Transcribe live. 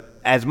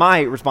as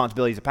my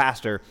responsibility as a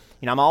pastor,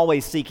 I'm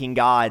always seeking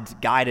God's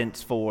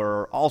guidance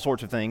for all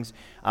sorts of things.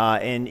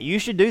 And you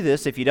should do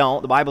this if you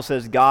don't. The Bible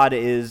says God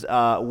is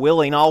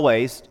willing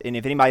always, and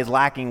if anybody's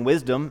lacking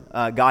wisdom,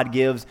 God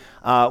gives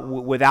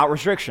without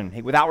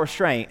restriction, without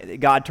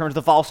restraint. God turns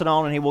the faucet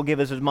on, and He will give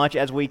us as much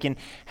as we can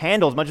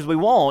handle, as much as we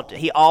want.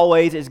 He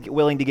always is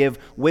willing to give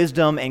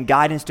wisdom and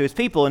guidance to His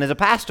people. And as a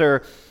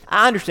pastor,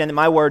 I understand that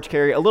my words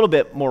carry a little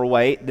bit more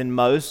weight than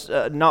most,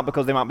 not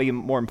because they might be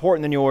more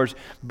important than yours,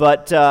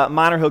 but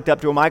mine are hooked up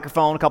to a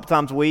microphone a couple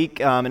times a week,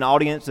 an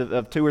audience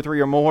of 2 or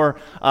 3 or more,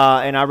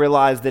 and I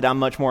realize that I'm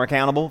much more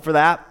accountable for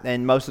that,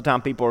 and most of the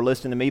time people are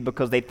listening to me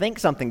because they think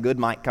something good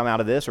might come out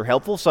of this or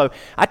helpful, so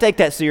I take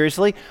that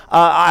seriously.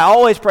 I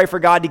always pray for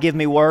God to give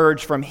me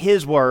words from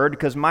His Word,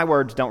 because my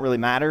words don't really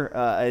matter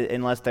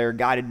unless they're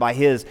guided by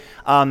His,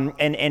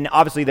 and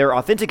obviously they're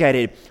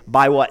authenticated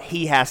by what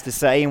He has to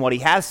say and what He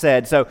has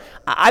said. So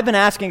I've been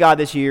asking God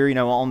this year,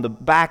 on the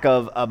back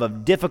of a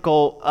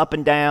difficult up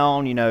and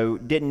down,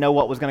 didn't know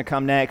what was going to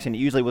come next, and it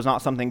usually was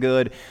not something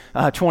good.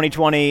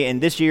 2020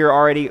 and this year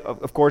already,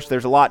 of course,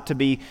 there's a lot to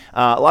be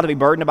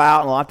burdened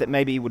about, and a lot that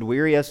maybe would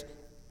weary us.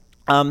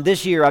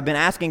 This year, I've been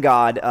asking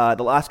God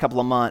the last couple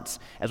of months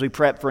as we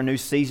prep for a new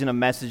season of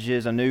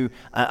messages, a new,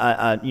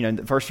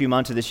 the first few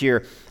months of this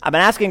year. I've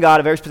been asking God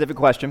a very specific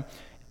question: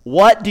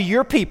 what do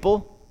your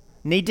people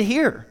need to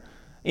hear?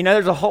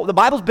 The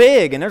Bible's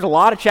big, and there's a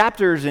lot of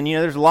chapters, and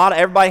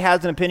everybody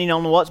has an opinion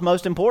on what's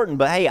most important.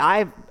 But hey,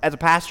 I, as a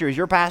pastor, as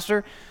your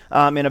pastor,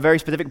 in a very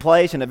specific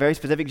place, in a very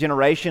specific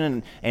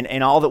generation,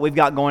 and all that we've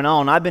got going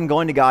on, I've been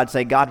going to God and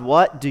say, God,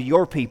 what do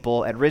your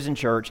people at Risen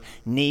Church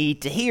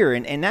need to hear?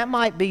 And that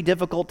might be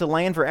difficult to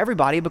land for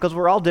everybody because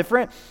we're all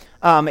different.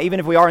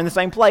 Even if we are in the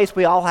same place,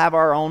 we all have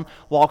our own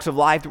walks of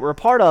life that we're a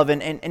part of.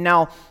 And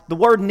now the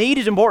word need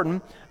is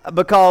important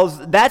because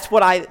there's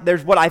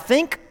what I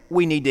think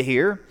we need to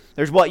hear.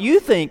 There's what you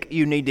think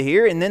you need to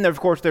hear, and then, of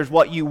course, there's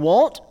what you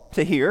want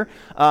to hear.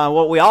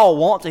 What we all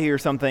want to hear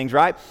some things,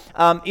 right?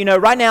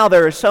 Right now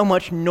there is so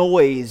much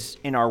noise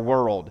in our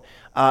world,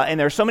 and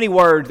there are so many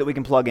words that we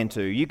can plug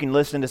into. You can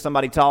listen to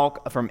somebody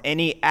talk from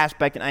any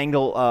aspect and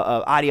angle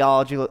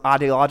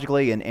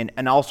ideologically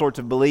and all sorts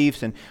of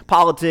beliefs and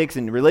politics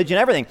and religion,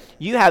 everything.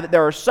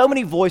 There are so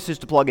many voices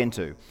to plug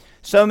into.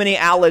 So many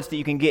outlets that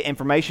you can get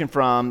information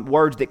from,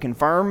 words that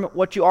confirm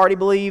what you already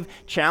believe,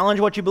 challenge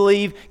what you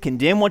believe,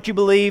 condemn what you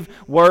believe,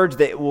 words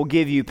that will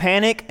give you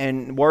panic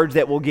and words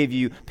that will give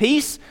you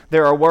peace.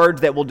 There are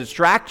words that will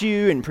distract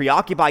you and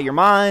preoccupy your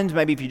minds.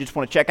 Maybe if you just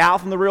want to check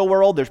out from the real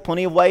world, there's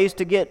plenty of ways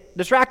to get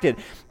distracted.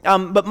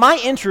 But my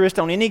interest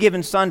on any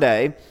given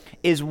Sunday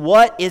is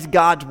what is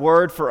God's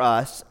word for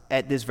us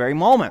at this very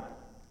moment.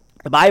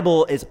 The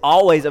Bible is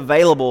always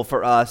available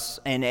for us,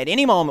 and at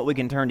any moment we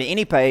can turn to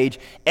any page.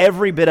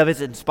 Every bit of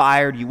it's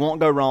inspired. You won't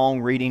go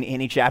wrong reading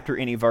any chapter,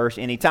 any verse,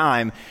 any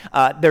time.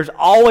 There's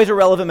always a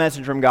relevant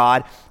message from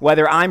God,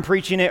 whether I'm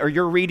preaching it or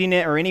you're reading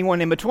it or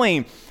anyone in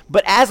between.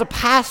 But as a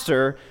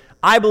pastor,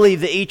 I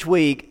believe that each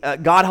week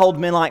God holds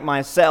men like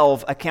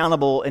myself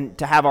accountable and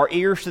to have our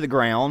ears to the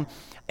ground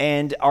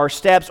and our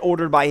steps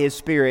ordered by His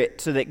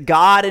Spirit so that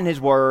God and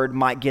His Word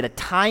might get a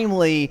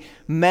timely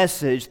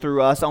message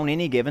through us on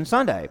any given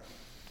Sunday.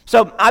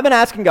 So I've been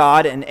asking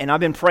God, and I've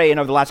been praying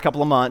over the last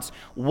couple of months,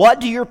 what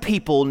do your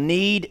people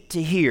need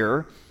to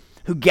hear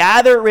who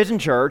gather at Risen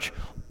Church?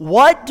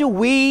 What do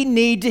we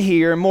need to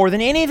hear more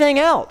than anything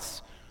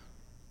else?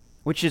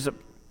 Which is,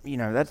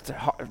 that's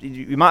hard.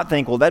 You might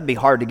think, well, that'd be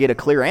hard to get a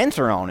clear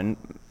answer on.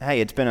 And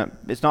hey,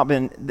 it's not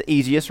been the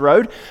easiest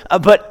road.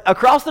 But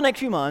across the next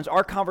few months,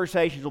 our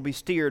conversations will be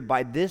steered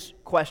by this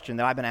question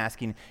that I've been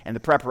asking and the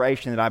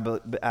preparation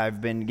that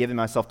I've been giving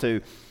myself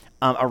to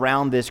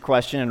around this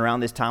question and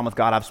around this time with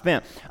God I've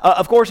spent.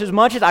 Of course, as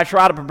much as I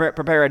try to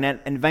prepare in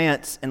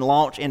advance and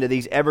launch into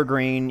these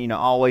evergreen,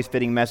 always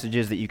fitting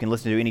messages that you can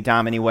listen to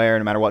anytime, anywhere,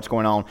 no matter what's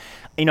going on,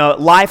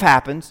 life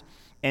happens.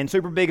 And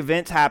super big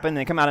events happen, and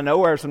they come out of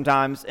nowhere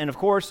sometimes. And of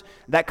course,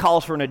 that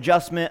calls for an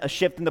adjustment, a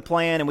shift in the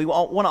plan. And we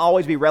want to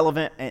always be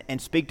relevant and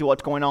speak to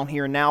what's going on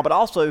here and now, but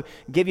also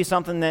give you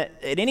something that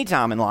at any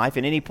time in life,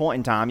 at any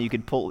point in time, you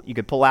could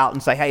pull out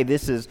and say, hey,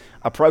 this is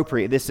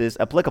appropriate, this is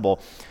applicable.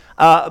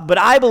 But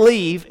I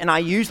believe, and I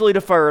usually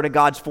defer to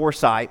God's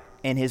foresight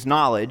and His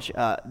knowledge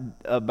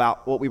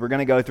about what we were going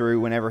to go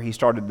through whenever He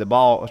started to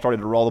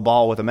roll the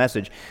ball with a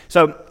message.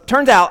 So,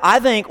 turns out, I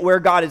think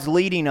where God is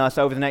leading us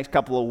over the next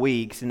couple of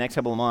weeks, the next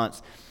couple of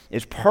months,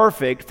 is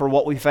perfect for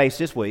what we face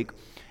this week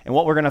and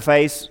what we're going to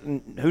face,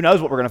 who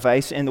knows what we're going to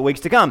face in the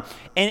weeks to come.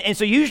 And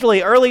so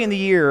usually early in the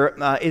year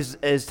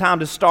is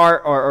time to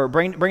start or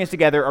bring us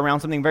together around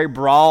something very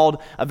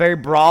broad,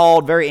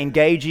 very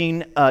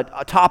engaging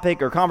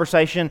topic or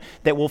conversation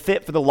that will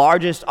fit for the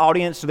largest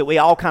audience so that we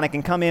all kind of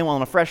can come in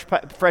on a fresh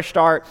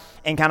start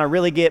and kind of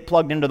really get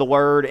plugged into the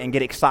Word and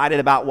get excited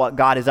about what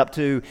God is up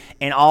to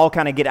and all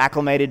kind of get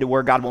acclimated to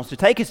where God wants to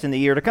take us in the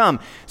year to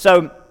come.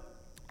 So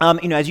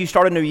As you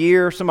start a new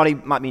year, somebody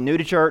might be new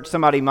to church,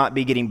 somebody might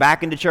be getting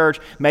back into church.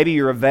 Maybe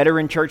you're a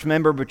veteran church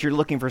member, but you're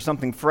looking for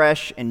something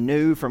fresh and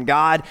new from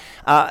God.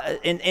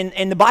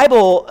 And the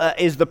Bible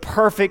is the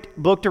perfect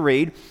book to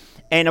read.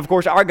 And of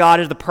course, our God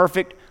is the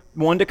perfect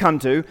one to come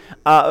to.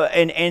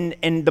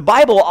 And the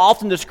Bible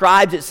often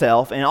describes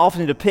itself and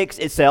often depicts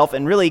itself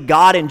and really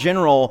God in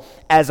general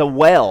as a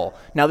well.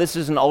 Now, this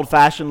is an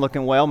old-fashioned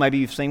looking well. Maybe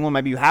you've seen one,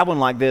 maybe you have one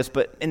like this,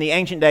 but in the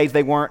ancient days,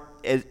 they weren't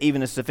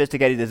even as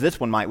sophisticated as this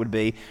one would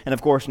be. And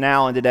of course,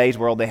 now in today's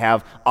world, they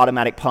have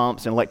automatic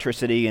pumps and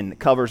electricity and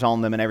covers on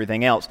them and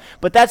everything else.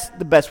 But that's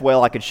the best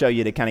well I could show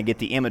you to kind of get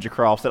the image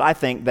across that I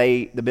think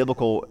the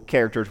biblical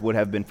characters would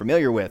have been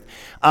familiar with.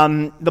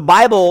 The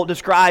Bible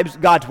describes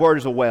God's word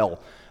as a well.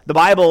 The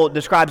Bible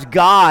describes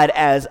God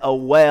as a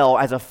well,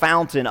 as a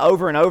fountain,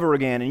 over and over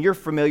again. And you're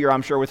familiar,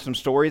 I'm sure, with some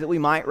stories that we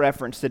might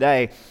reference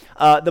today.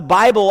 The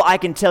Bible, I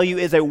can tell you,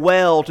 is a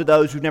well to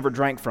those who never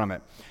drank from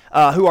it,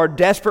 who are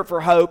desperate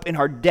for hope and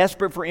are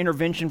desperate for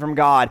intervention from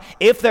God.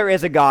 If there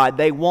is a God,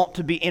 they want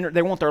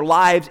they want their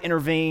lives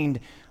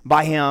intervened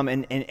by Him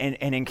and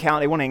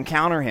they want to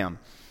encounter Him.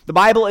 The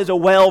Bible is a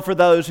well for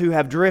those who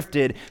have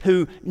drifted,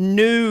 who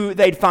knew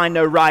they'd find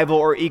no rival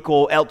or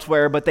equal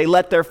elsewhere, but they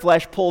let their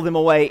flesh pull them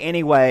away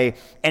anyway,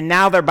 and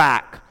now they're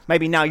back.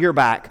 Maybe now you're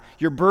back.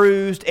 You're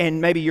bruised, and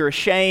maybe you're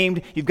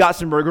ashamed. You've got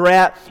some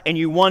regret, and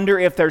you wonder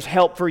if there's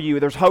help for you,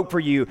 there's hope for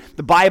you.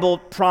 The Bible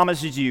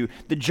promises you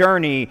the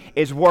journey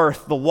is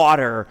worth the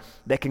water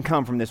that can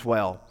come from this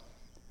well.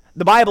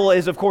 The Bible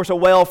is, of course, a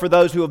well for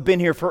those who have been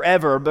here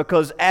forever,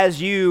 because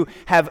as you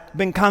have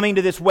been coming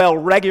to this well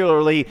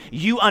regularly,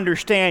 you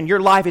understand your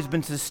life has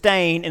been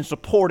sustained and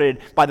supported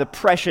by the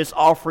precious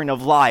offering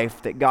of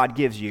life that God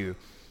gives you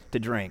to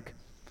drink.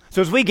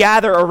 So as we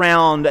gather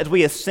around, as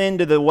we ascend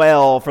to the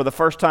well for the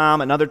first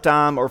time, another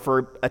time, or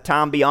for a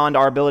time beyond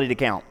our ability to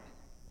count,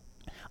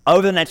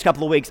 over the next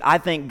couple of weeks, I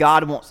think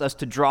God wants us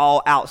to draw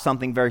out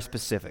something very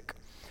specific.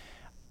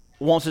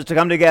 Wants us to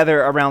come together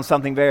around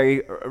something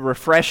very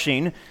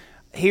refreshing.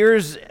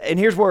 Here's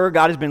where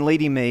God has been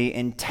leading me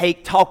and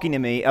talking to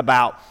me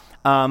about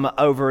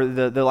over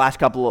the last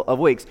couple of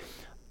weeks.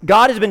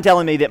 God has been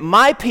telling me that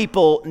my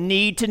people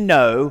need to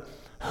know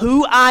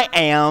who I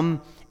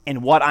am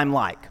and what I'm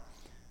like.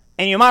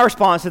 And my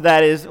response to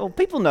that is, well,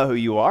 people know who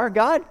you are,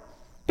 God.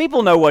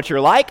 People know what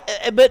you're like.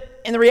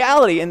 But in the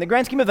reality, in the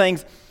grand scheme of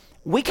things,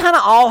 we kind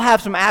of all have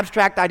some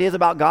abstract ideas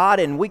about God,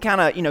 and we kind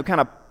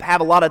of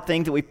have a lot of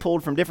things that we've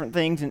pulled from different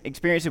things and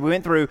experiences we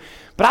went through.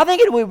 But I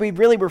think it would be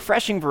really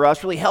refreshing for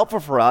us, really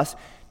helpful for us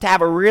to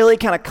have a really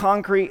kind of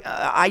concrete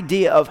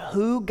idea of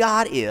who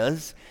God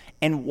is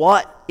and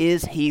what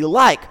is He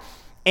like.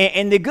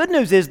 And the good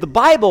news is the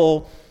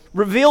Bible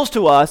reveals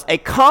to us a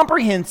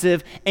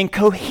comprehensive and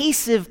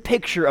cohesive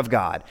picture of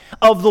God,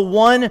 of the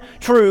one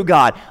true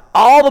God.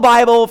 All the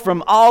Bible,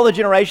 from all the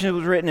generations it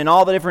was written and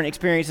all the different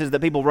experiences that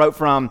people wrote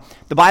from,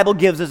 the Bible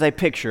gives us a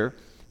picture,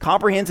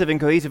 comprehensive and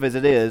cohesive as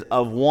it is,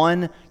 of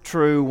one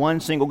true, one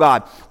single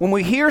God. When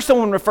we hear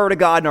someone refer to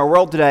God in our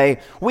world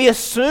today, we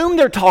assume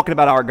they're talking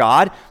about our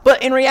God,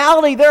 but in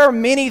reality, there are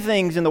many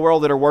things in the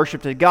world that are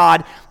worshipped as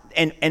God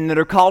and that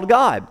are called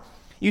God.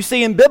 You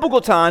see, in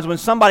biblical times, when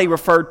somebody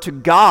referred to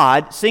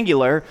God,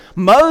 singular,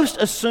 most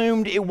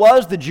assumed it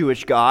was the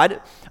Jewish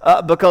God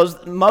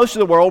because most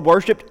of the world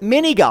worshipped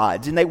many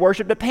gods, and they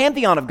worshipped a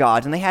pantheon of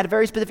gods, and they had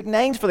very specific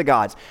names for the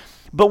gods.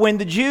 But when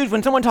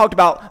someone talked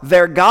about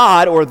their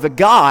God or the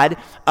God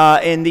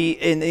in the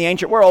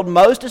ancient world,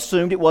 most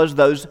assumed it was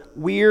those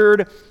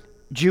weird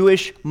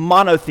Jewish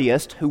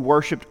monotheists who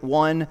worshipped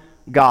one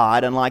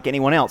God unlike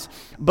anyone else.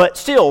 But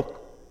still,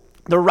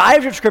 the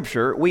writers of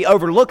Scripture, we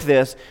overlook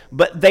this,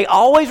 but they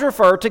always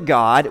refer to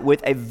God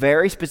with a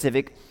very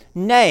specific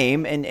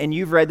name, and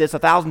you've read this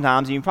 1,000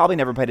 times, and you've probably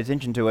never paid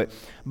attention to it,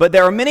 but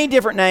there are many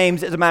different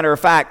names, as a matter of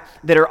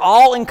fact, that are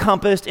all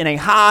encompassed in a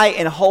high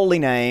and holy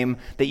name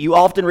that you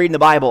often read in the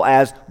Bible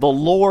as the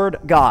Lord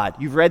God.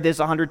 You've read this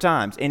 100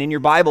 times, and in your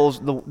Bibles,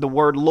 the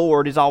word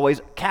Lord is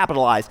always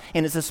capitalized,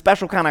 and it's a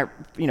special kind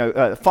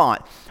of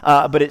font,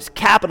 but it's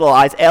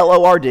capitalized,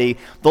 L-O-R-D,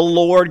 the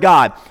Lord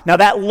God. Now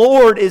that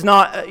Lord is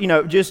not,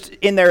 just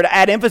in there to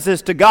add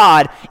emphasis to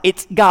God.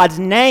 It's God's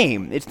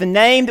name. It's the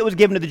name that was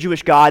given to the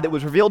Jewish God that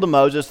was revealed to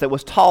Moses, that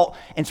was taught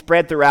and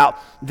spread throughout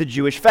the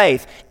Jewish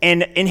faith.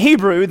 And in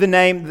Hebrew, the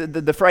name,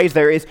 the phrase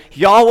there is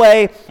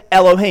Yahweh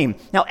Elohim.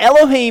 Now,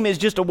 Elohim is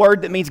just a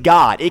word that means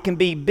God. It can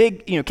be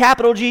big,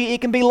 capital G.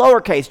 It can be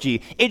lowercase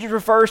g. It just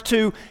refers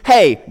to,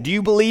 hey, do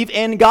you believe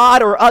in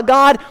God or a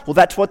God? Well,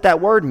 that's what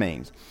that word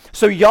means.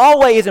 So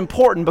Yahweh is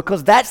important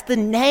because that's the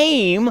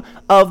name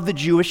of the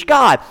Jewish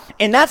God.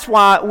 And that's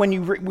why when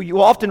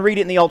you often read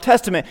it in the Old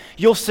Testament,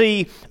 you'll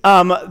see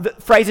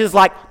phrases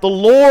like, the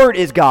Lord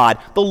is God,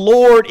 the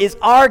Lord is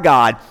our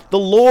God, the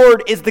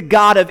Lord is the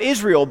God of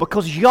Israel,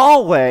 because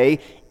Yahweh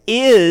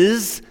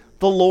is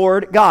the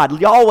Lord God.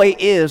 Yahweh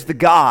is the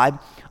God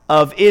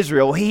of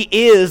Israel. He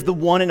is the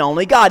one and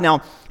only God.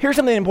 Now, here's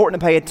something important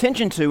to pay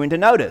attention to and to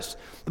notice.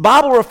 The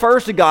Bible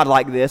refers to God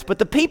like this, but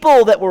the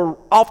people that were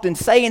often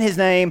saying his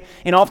name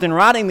and often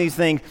writing these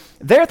things,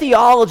 their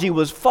theology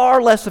was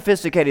far less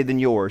sophisticated than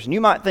yours. And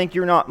you might think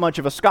you're not much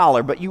of a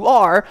scholar, but you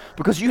are,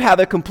 because you have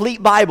a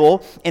complete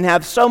Bible and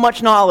have so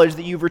much knowledge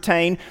that you've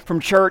retained from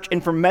church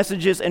and from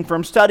messages and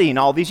from studying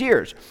all these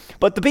years.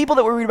 But the people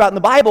that we read about in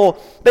the Bible,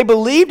 they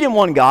believed in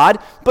one God,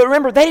 but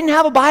remember, they didn't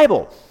have a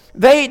Bible.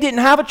 They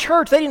didn't have a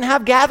church. They didn't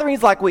have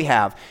gatherings like we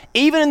have.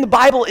 Even in the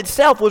Bible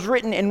itself was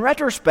written in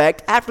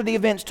retrospect after the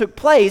events took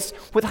place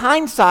with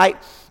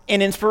hindsight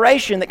and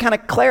inspiration that kind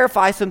of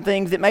clarify some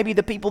things that maybe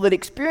the people that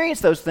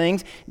experienced those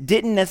things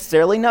didn't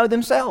necessarily know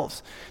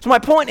themselves. So my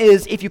point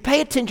is, if you pay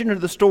attention to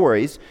the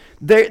stories,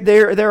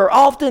 there are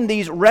often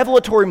these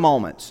revelatory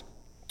moments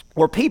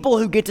where people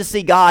who get to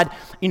see God,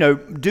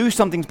 do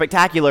something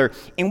spectacular,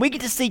 and we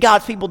get to see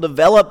God's people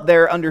develop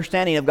their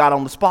understanding of God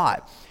on the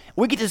spot.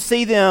 We get to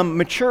see them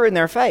mature in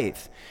their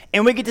faith.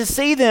 And we get to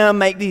see them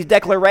make these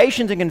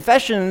declarations and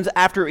confessions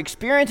after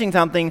experiencing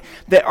something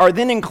that are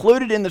then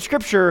included in the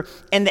Scripture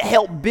and that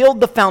help build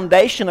the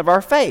foundation of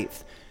our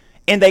faith.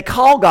 And they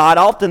call God,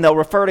 often they'll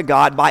refer to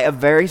God by a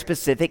very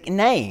specific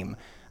name.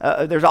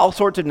 There's all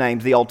sorts of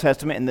names the Old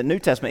Testament and the New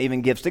Testament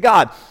even gives to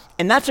God.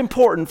 And that's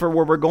important for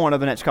where we're going over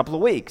the next couple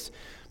of weeks.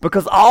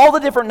 Because all the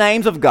different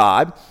names of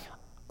God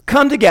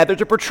come together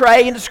to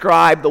portray and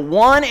describe the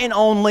one and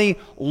only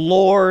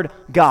Lord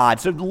God.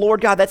 So the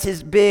Lord God, that's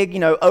his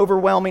big,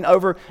 overwhelming,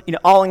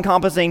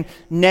 all-encompassing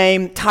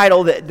name,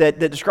 title that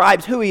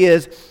describes who he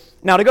is.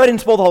 Now, to go ahead and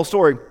spoil the whole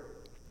story,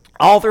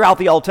 all throughout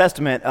the Old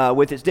Testament,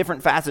 with its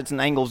different facets and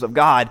angles of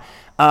God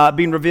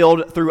being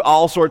revealed through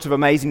all sorts of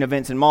amazing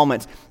events and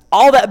moments,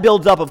 all that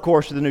builds up, of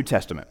course, to the New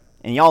Testament.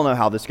 And y'all know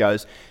how this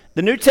goes.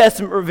 The New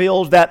Testament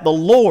reveals that the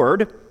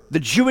Lord,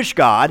 the Jewish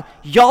God,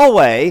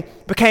 Yahweh,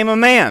 became a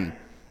man.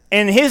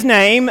 And his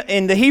name,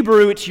 in the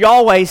Hebrew, it's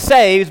Yahweh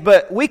saves,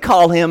 but we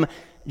call him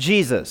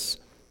Jesus,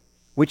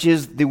 which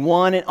is the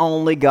one and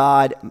only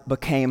God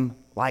became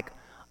like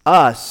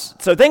us.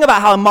 So think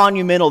about how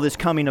monumental this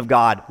coming of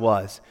God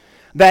was.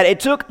 That it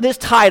took this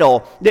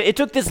title, that it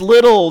took this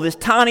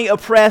tiny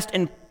oppressed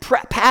and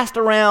passed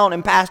around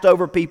and passed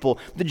over people,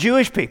 the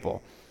Jewish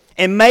people,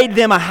 and made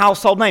them a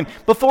household name.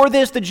 Before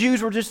this, the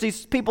Jews were just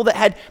these people that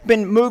had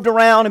been moved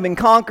around and been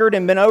conquered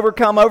and been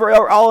overcome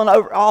over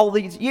all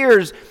these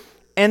years.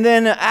 And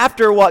then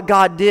after what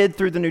God did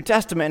through the New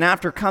Testament and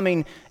after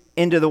coming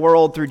into the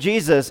world through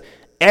Jesus,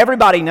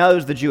 everybody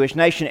knows the Jewish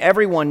nation.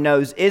 Everyone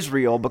knows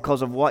Israel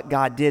because of what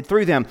God did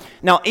through them.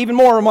 Now, even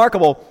more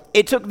remarkable,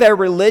 it took their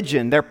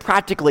religion, their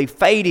practically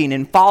fading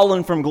and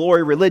fallen from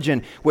glory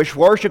religion, which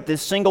worshiped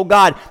this single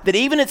God that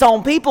even its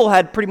own people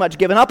had pretty much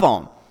given up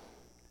on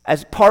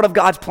as part of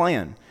God's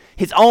plan.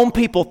 His own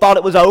people thought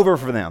it was over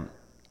for them.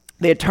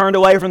 They had turned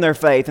away from their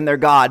faith and their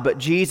God, but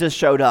Jesus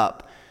showed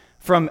up.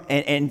 From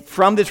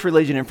this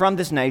religion and from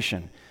this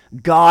nation,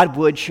 God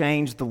would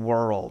change the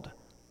world.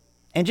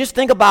 And just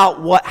think about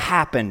what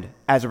happened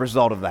as a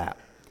result of that.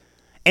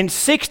 In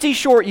 60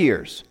 short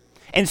years,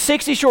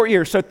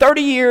 so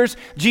 30 years,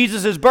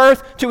 Jesus'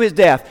 birth to his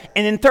death,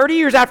 and then 30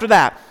 years after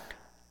that,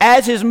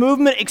 as his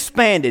movement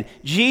expanded,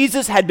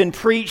 Jesus had been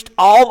preached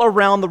all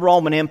around the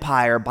Roman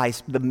Empire by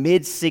the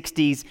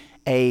mid-60s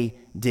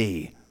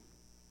A.D.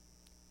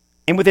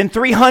 And within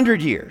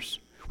 300 years,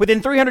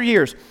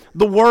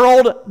 the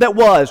world that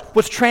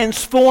was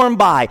transformed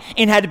by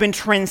and had been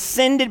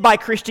transcended by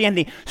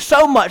Christianity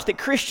so much that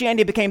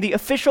Christianity became the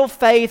official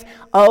faith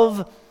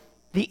of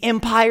the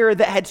empire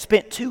that had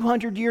spent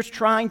 200 years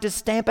trying to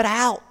stamp it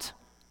out.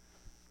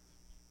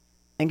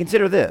 And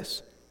consider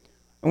this.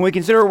 When we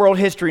consider world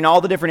history and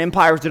all the different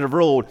empires that have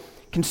ruled,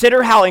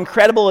 consider how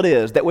incredible it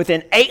is that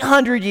within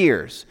 800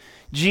 years,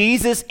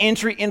 Jesus'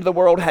 entry into the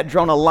world had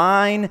drawn a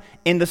line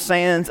in the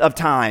sands of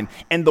time,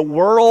 and the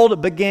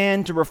world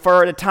began to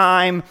refer to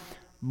time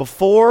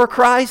before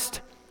Christ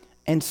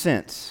and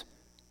since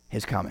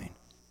his coming.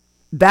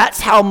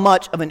 That's how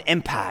much of an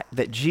impact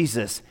that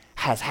Jesus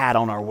has had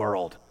on our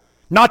world.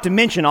 Not to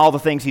mention all the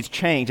things he's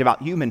changed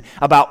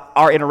about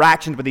our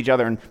interactions with each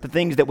other and the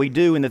things that we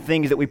do and the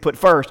things that we put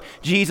first.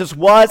 Jesus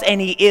was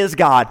and he is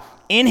God.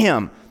 In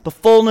him, the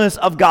fullness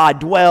of God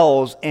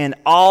dwells, and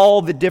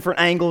all the different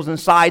angles and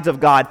sides of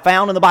God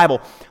found in the Bible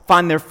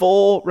find their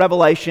full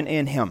revelation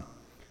in him.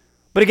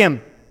 But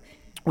again,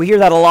 we hear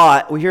that a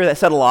lot. We hear that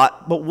said a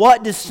lot. But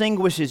what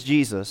distinguishes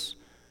Jesus?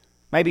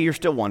 Maybe you're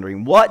still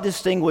wondering, what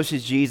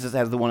distinguishes Jesus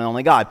as the one and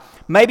only God?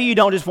 Maybe you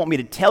don't just want me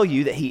to tell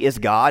you that he is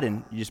God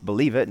and you just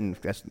believe it, and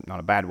that's not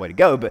a bad way to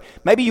go, but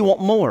maybe you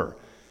want more.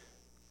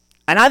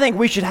 And I think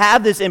we should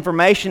have this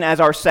information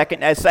as second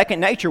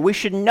nature. We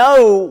should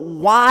know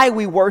why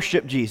we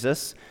worship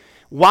Jesus,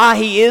 why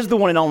he is the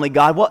one and only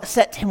God, what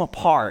sets him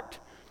apart.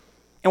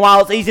 And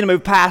while it's easy to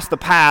move past the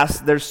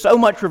past, there's so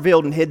much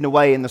revealed and hidden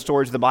away in the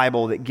stories of the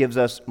Bible that gives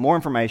us more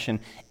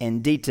information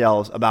and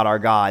details about our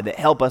God that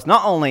help us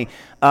not only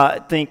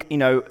think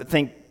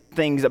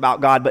things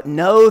about God, but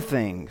know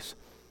things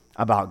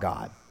about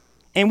God.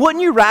 And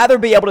wouldn't you rather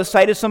be able to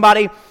say to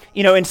somebody,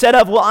 instead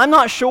of, well, I'm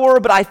not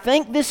sure, but I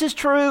think this is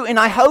true, and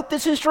I hope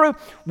this is true,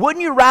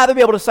 wouldn't you rather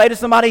be able to say to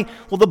somebody,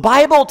 well, the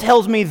Bible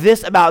tells me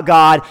this about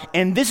God,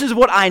 and this is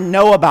what I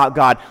know about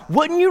God?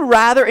 Wouldn't you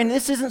rather, and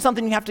this isn't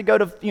something you have to go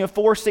to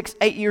 4, 6,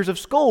 8 years of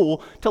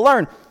school to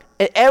learn.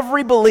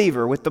 Every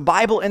believer with the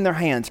Bible in their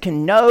hands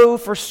can know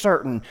for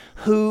certain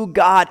who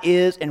God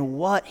is and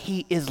what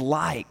He is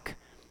like.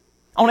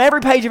 On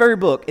every page of every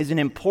book is an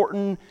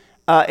important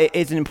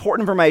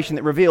information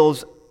that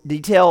reveals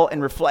detail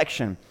and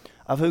reflection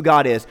of who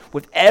God is.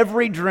 With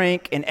every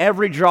drink and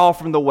every draw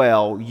from the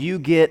well, you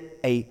get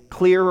a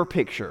clearer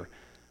picture,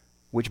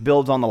 which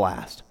builds on the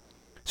last.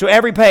 So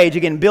every page,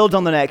 again, builds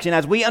on the next. And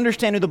as we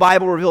understand who the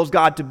Bible reveals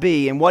God to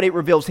be and what it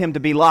reveals Him to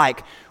be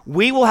like,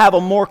 we will have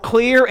a more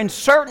clear and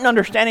certain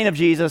understanding of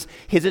Jesus,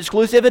 His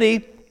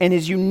exclusivity, and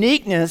His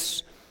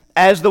uniqueness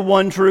as the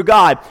one true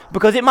God.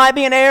 Because it might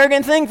be an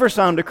arrogant thing for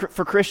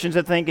for Christians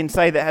to think and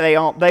say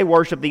that they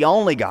worship the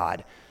only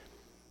God.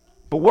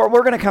 But what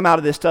we're going to come out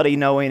of this study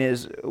knowing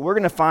is we're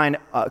going to find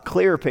a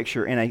clearer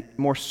picture and a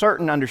more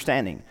certain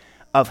understanding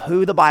of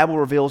who the Bible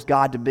reveals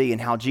God to be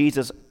and how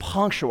Jesus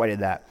punctuated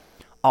that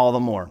all the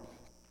more.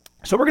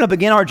 So we're going to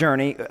begin our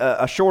journey,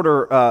 a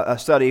shorter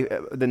study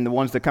than the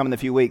ones that come in a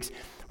few weeks.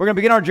 We're going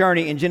to begin our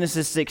journey in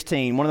Genesis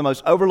 16, one of the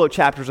most overlooked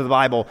chapters of the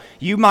Bible.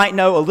 You might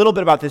know a little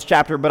bit about this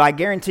chapter, but I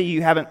guarantee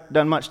you haven't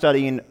done much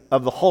studying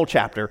of the whole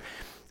chapter.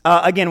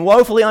 Again,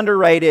 woefully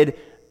underrated,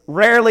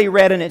 rarely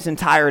read in its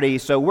entirety,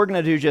 so we're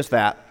going to do just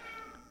that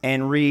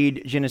and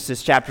read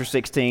Genesis chapter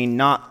 16,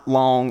 not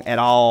long at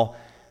all.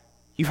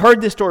 You've heard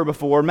this story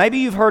before. Maybe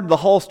you've heard the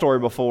whole story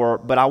before,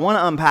 but I want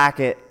to unpack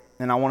it,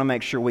 and I want to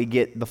make sure we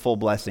get the full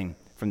blessing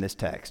from this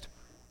text.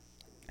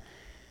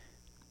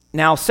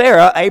 Now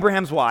Sarah,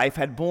 Abraham's wife,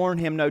 had borne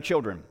him no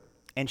children,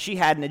 and she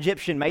had an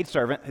Egyptian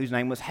maidservant whose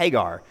name was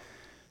Hagar.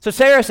 So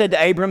Sarah said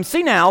to Abram,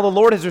 "See now, the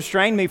Lord has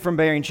restrained me from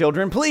bearing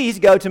children. Please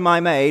go to my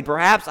maid.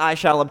 Perhaps I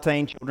shall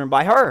obtain children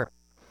by her."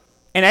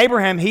 And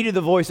Abraham heeded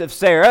the voice of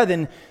Sarah.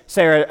 Then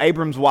Sarah,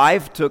 Abram's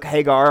wife, took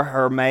Hagar,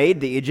 her maid,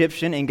 the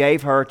Egyptian, and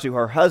gave her to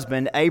her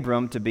husband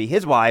Abram to be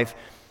his wife,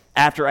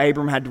 after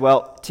Abram had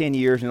dwelt 10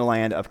 years in the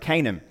land of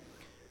Canaan.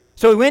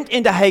 So he went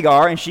into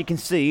Hagar, and she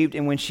conceived,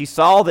 and when she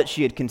saw that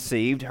she had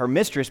conceived, her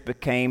mistress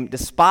became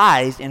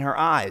despised in her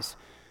eyes.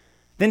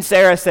 Then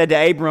Sarah said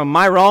to Abram,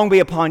 "My wrong be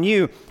upon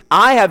you.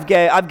 I've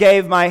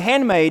gave my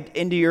handmaid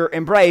into your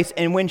embrace,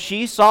 and when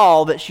she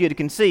saw that she had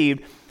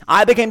conceived,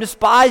 I became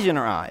despised in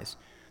her eyes.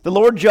 The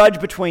Lord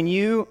judge between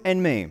you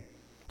and me."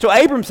 So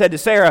Abram said to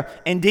Sarah,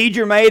 "Indeed,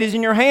 your maid is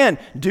in your hand.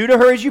 Do to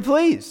her as you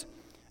please."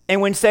 And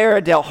when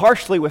Sarah dealt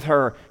harshly with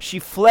her, she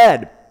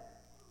fled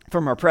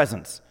from her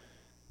presence.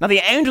 Now the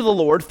angel of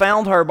the Lord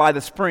found her by the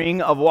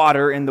spring of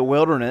water in the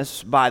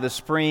wilderness, by the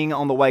spring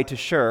on the way to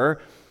Shur.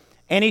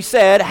 And he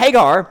said,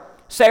 "Hagar,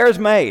 Sarah's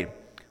maid,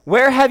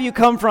 where have you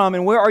come from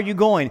and where are you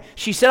going?"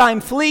 She said, "I am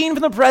fleeing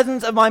from the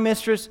presence of my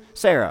mistress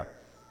Sarah."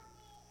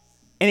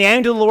 And the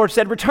angel of the Lord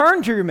said,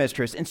 "Return to your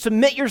mistress and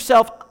submit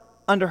yourself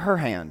under her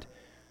hand."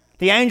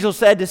 The angel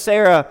said to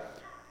Sarah,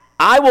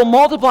 "I will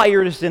multiply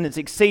your descendants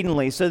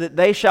exceedingly, so that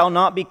they shall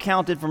not be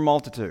counted for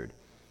multitude."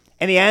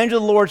 And the angel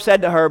of the Lord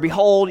said to her,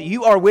 "Behold,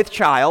 you are with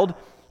child,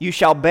 you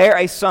shall bear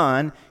a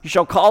son, you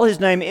shall call his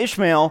name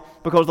Ishmael,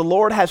 because the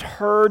Lord has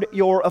heard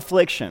your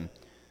affliction.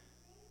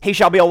 He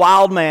shall be a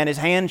wild man, his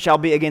hand shall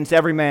be against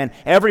every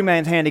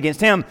man's hand against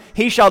him.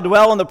 He shall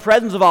dwell in the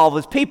presence of all of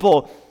his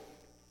people."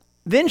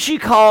 Then she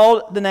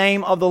called the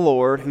name of the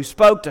Lord, who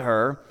spoke to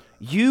her,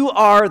 "You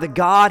are the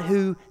God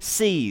who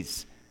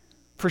sees."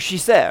 For she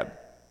said,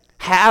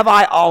 "Have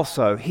I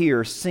also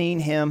here seen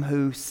him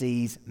who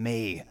sees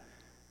me?"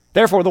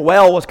 Therefore the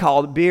well was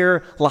called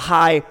Bir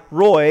Lahai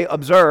Roi,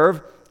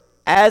 observe,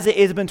 as it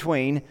is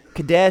between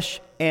Kadesh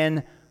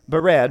and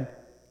Bered.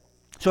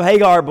 So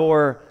Hagar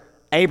bore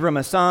Abram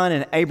a son,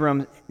 and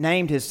Abram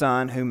named his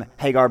son, whom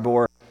Hagar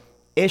bore,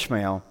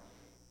 Ishmael.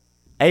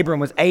 Abram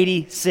was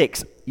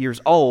 86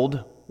 years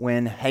old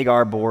when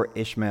Hagar bore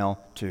Ishmael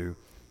to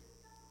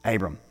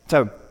Abram.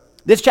 So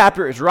this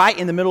chapter is right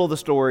in the middle of the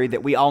story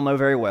that we all know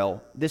very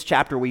well. This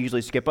chapter we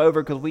usually skip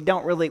over because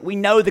we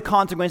know the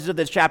consequences of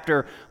this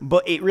chapter,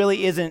 but it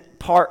really isn't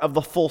part of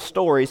the full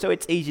story. So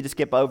it's easy to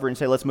skip over and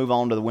say, let's move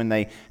on to when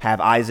they have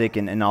Isaac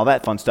and all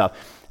that fun stuff.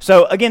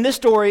 So again, this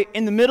story,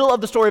 in the middle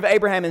of the story of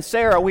Abraham and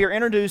Sarah, we are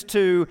introduced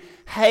to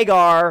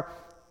Hagar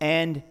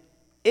and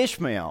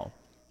Ishmael.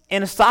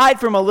 And aside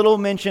from a little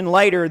mention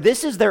later,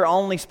 this is their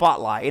only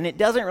spotlight. And it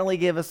doesn't really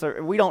give us,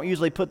 we don't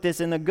usually put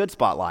this in a good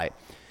spotlight.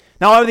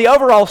 Now, the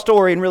overall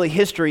story and really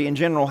history in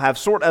general have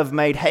sort of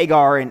made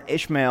Hagar and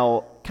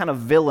Ishmael kind of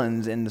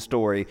villains in the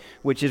story,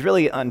 which is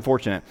really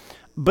unfortunate.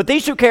 But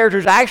these two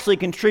characters actually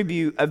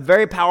contribute a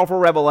very powerful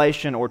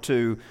revelation or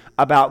two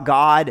about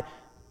God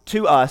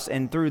to us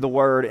and through the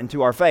Word and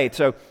to our faith.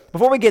 So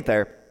before we get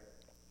there,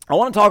 I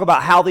want to talk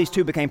about how these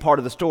two became part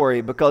of the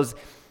story because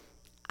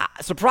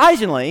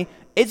surprisingly,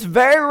 it's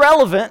very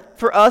relevant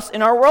for us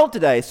in our world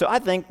today. So I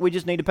think we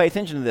just need to pay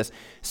attention to this.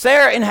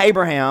 Sarah and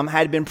Abraham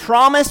had been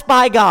promised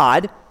by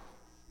God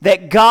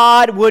that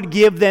God would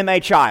give them a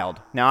child.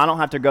 Now, I don't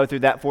have to go through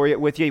that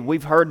with you.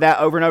 We've heard that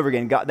over and over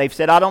again. They've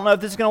said, I don't know if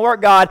this is going to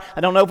work, God.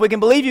 I don't know if we can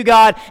believe you,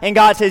 God. And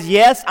God says,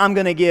 yes, I'm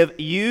going to give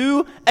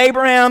you,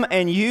 Abraham,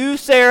 and you,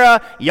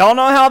 Sarah. Y'all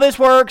know how this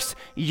works.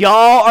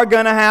 Y'all are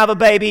going to have a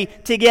baby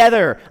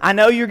together. I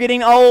know you're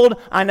getting old.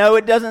 I know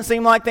it doesn't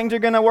seem like things are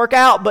going to work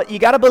out, but you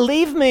got to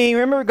believe me.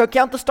 Remember, go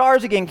count the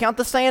stars again. Count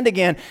the sand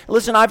again.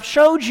 Listen, I've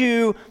showed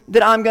you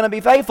that I'm going to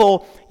be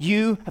faithful.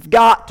 You have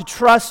got to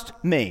trust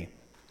me.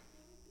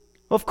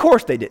 Well, of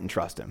course they didn't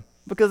trust him,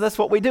 because that's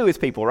what we do as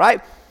people,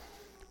 right?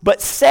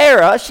 But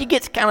Sarah, she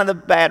gets kind of the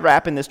bad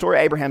rap in this story.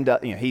 Abraham does,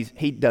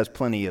 he does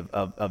plenty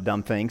of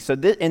dumb things. So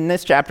in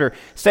this chapter,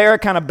 Sarah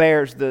kind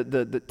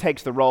of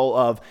takes the role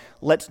of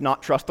let's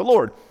not trust the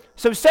Lord.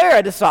 So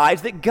Sarah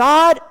decides that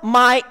God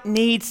might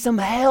need some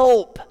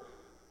help.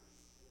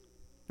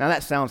 Now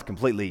that sounds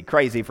completely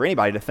crazy for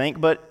anybody to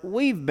think, but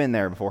we've been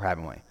there before,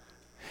 haven't we?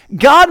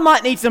 God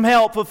might need some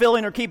help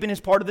fulfilling or keeping his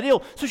part of the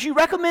deal. So she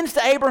recommends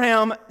to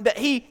Abraham that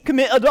he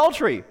commit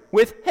adultery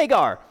with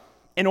Hagar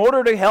in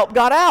order to help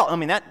God out. I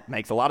mean, that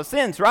makes a lot of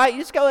sense, right? You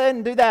just go ahead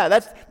and do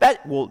that.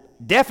 That will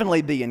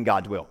definitely be in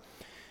God's will.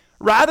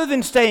 Rather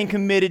than staying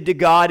committed to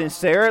God and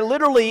Sarah,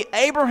 literally,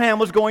 Abraham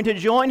was going to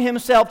join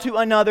himself to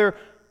another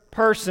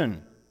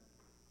person.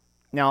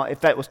 Now,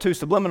 if that was too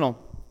subliminal,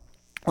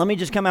 let me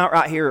just come out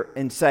right here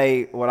and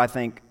say what I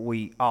think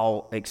we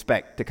all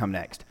expect to come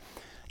next.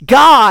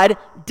 God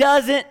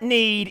doesn't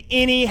need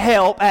any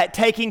help at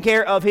taking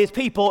care of his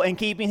people and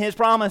keeping his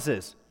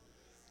promises.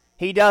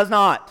 He does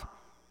not.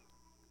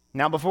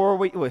 Now, before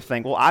we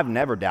think, well, I've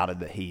never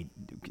doubted that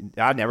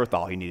I never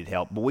thought he needed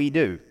help, but we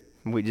do.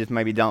 We just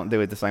maybe don't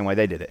do it the same way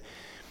they did it.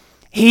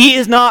 He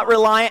is not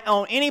reliant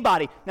on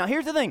anybody. Now,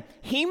 here's the thing.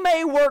 He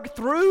may work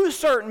through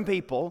certain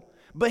people,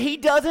 but he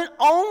doesn't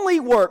only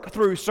work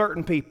through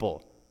certain people.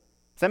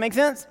 Does that make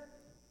sense?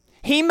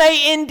 He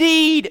may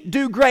indeed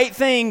do great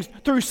things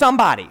through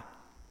somebody,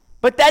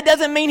 but that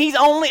doesn't mean he's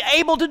only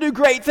able to do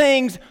great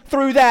things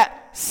through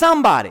that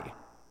somebody.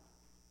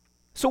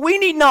 So we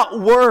need not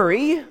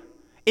worry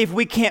if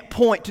we can't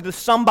point to the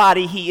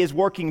somebody he is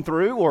working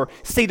through or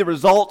see the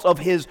results of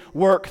his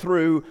work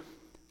through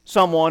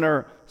someone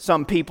or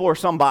some people or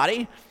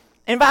somebody.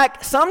 In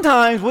fact,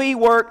 sometimes he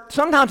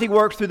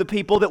works through the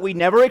people that we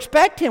never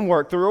expect him to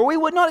work through, or we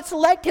would not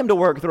select him to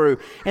work through.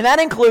 And that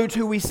includes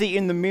who we see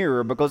in the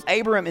mirror, because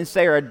Abraham and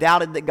Sarah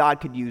doubted that God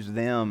could use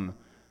them.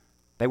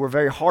 They were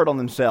very hard on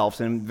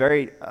themselves and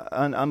very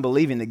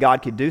unbelieving that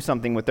God could do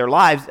something with their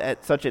lives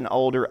at such an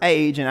older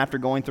age and after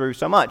going through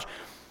so much.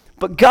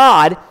 But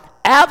God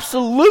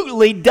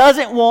absolutely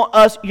doesn't want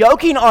us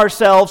yoking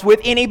ourselves with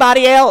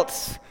anybody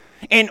else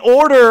in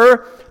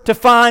order to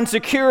find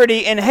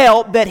security and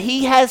help that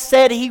he has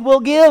said he will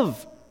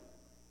give.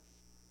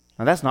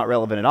 Now that's not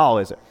relevant at all,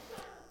 is it?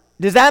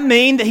 Does that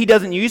mean that he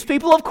doesn't use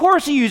people? Of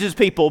course he uses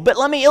people, but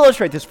let me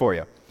illustrate this for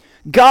you.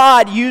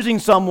 God using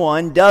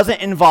someone doesn't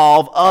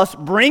involve us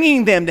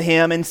bringing them to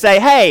him and say,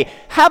 hey,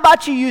 how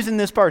about you using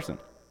this person?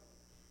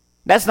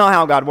 That's not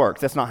how God works.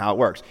 That's not how it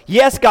works.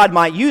 Yes, God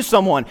might use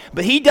someone,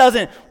 but he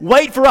doesn't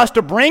wait for us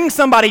to bring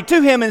somebody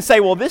to him and say,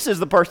 well, this is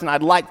the person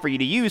I'd like for you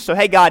to use. So,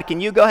 hey, God, can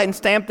you go ahead and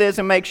stamp this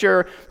and make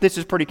sure this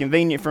is pretty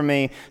convenient for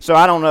me? So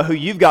I don't know who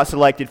you've got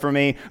selected for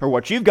me or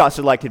what you've got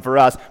selected for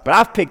us, but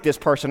I've picked this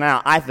person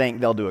out. I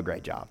think they'll do a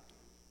great job.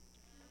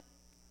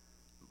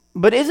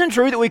 But isn't it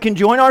true that we can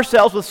join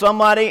ourselves with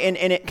somebody and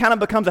it kind of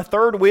becomes a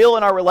third wheel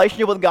in our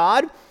relationship with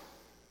God?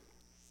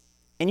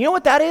 And you know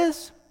what that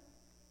is?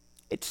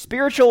 It's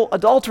spiritual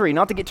adultery,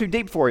 not to get too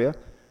deep for you.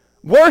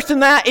 Worse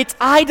than that, it's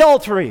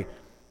idolatry.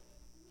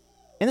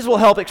 And this will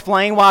help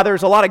explain why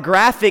there's a lot of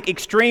graphic,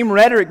 extreme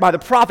rhetoric by the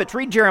prophets.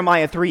 Read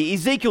Jeremiah 3,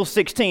 Ezekiel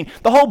 16,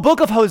 the whole book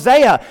of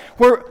Hosea,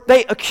 where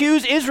they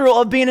accuse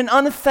Israel of being an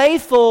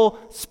unfaithful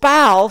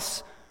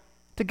spouse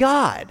to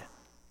God.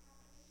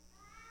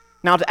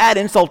 Now, to add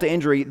insult to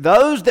injury,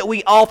 those that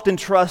we often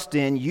trust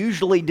in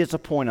usually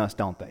disappoint us,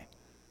 don't they?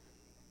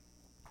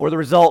 Or the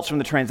results from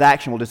the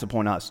transaction will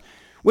disappoint us.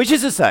 Which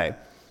is to say,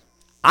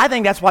 I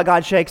think that's why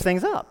God shakes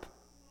things up.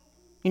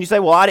 And you say,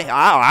 well,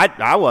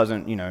 I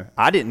wasn't,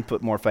 I didn't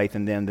put more faith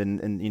in them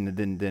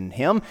than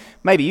him.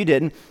 Maybe you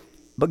didn't.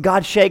 But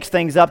God shakes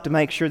things up to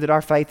make sure that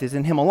our faith is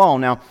in him alone.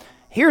 Now,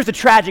 here's the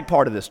tragic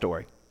part of this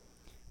story.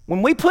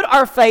 When we put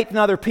our faith in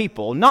other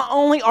people, not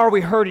only are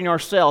we hurting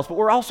ourselves, but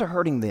we're also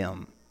hurting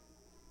them.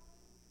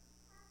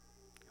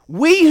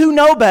 We who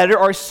know better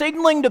are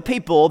signaling to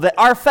people that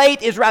our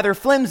faith is rather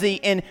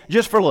flimsy and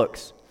just for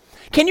looks.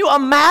 Can you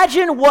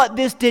imagine what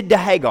this did to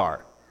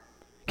Hagar?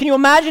 Can you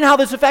imagine how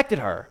this affected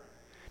her?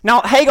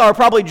 Now, Hagar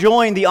probably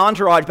joined the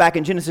entourage back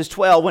in Genesis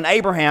 12 when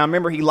Abraham,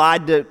 remember, he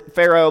lied to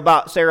Pharaoh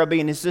about Sarah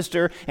being his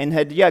sister and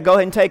had, go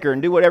ahead and take her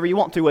and do whatever you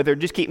want to with her.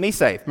 Just keep me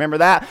safe. Remember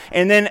that?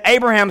 And then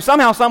Abraham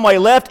somehow, someway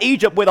left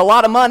Egypt with a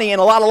lot of money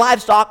and a lot of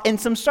livestock and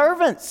some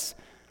servants.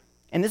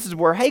 And this is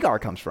where Hagar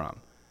comes from.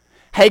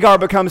 Hagar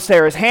becomes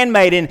Sarah's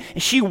handmaid, and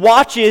she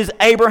watches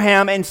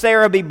Abraham and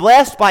Sarah be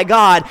blessed by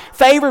God,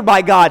 favored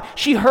by God.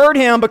 She heard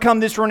him become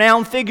this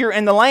renowned figure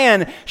in the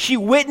land. She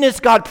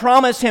witnessed God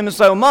promise him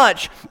so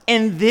much.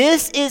 And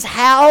this is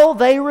how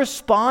they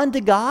respond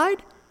to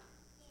God?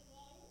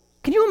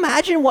 Can you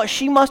imagine what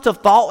she must have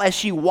thought as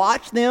she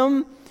watched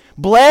them,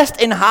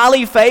 blessed and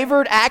highly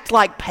favored, act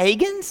like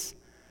pagans?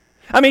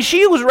 I mean,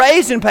 she was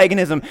raised in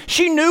paganism.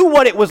 She knew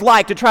what it was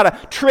like to try to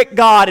trick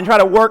God and try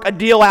to work a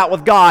deal out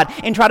with God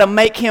and try to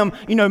make him,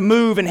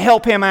 move and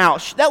help him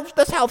out.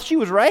 That's how she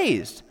was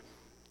raised.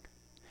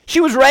 She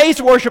was raised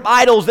to worship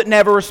idols that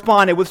never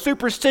responded, with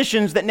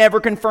superstitions that never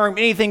confirmed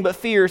anything but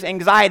fears,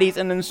 anxieties,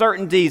 and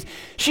uncertainties.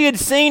 She had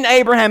seen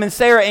Abraham and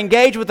Sarah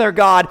engage with their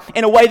God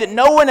in a way that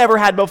no one ever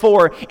had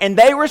before, and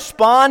they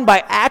respond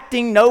by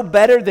acting no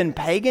better than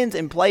pagans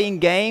and playing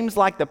games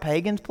like the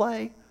pagans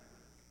play.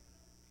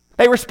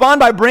 They respond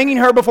by bringing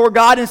her before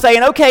God and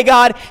saying, okay,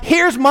 God,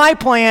 here's my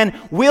plan.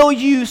 Will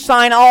you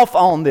sign off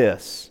on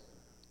this?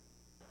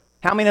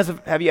 How many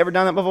have you ever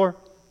done that before?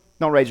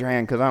 Don't raise your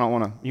hand because I don't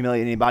want to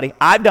humiliate anybody.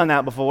 I've done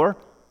that before.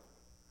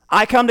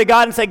 I come to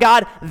God and say,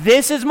 God,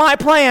 this is my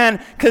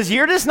plan because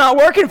you're just not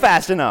working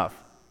fast enough.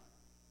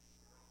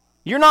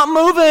 You're not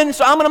moving,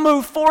 so I'm going to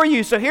move for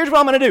you. So here's what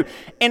I'm going to do.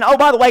 And oh,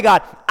 by the way,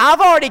 God, I've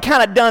already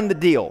kind of done the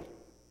deal.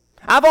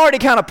 I've already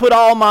kind of put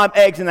all my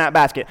eggs in that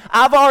basket.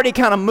 I've already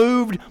kind of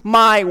moved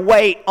my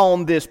weight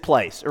on this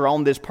place or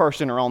on this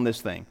person or on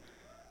this thing.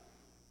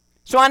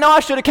 So I know I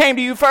should have came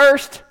to you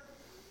first.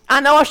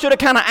 I know I should have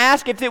kind of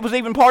asked if it was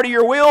even part of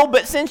your will,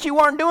 but since you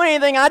weren't doing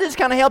anything, I just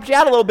kind of helped you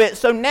out a little bit.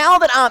 So now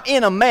that I'm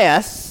in a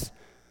mess,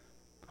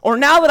 or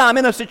now that I'm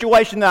in a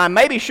situation that I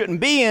maybe shouldn't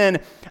be in,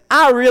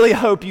 I really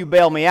hope you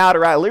bail me out,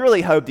 or I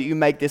really hope that you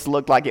make this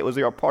look like it was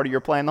part of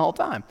your plan the whole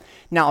time.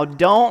 Now,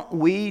 don't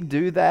we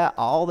do that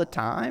all the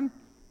time?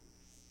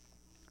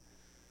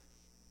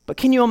 But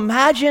can you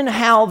imagine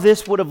how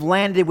this would have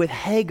landed with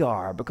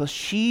Hagar, because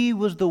she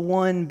was the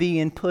one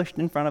being pushed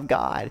in front of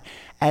God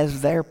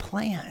as their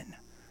plan?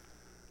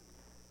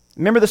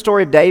 Remember the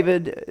story of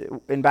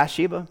David and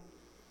Bathsheba?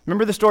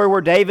 Remember the story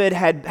where David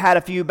had had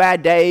a few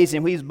bad days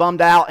and he was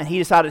bummed out and he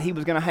decided he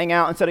was going to hang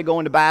out instead of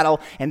going to battle,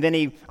 and then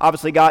he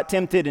obviously got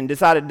tempted and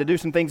decided to do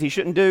some things he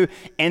shouldn't do,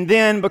 and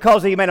then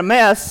because he made a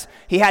mess,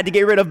 he had to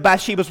get rid of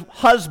Bathsheba's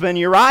husband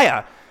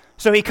Uriah.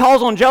 So he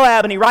calls on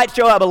Joab and he writes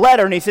Joab a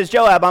letter and he says,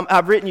 Joab,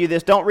 I've written you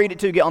this, don't read it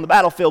to get on the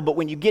battlefield, but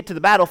when you get to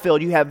the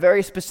battlefield you have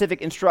very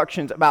specific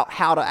instructions about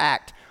how to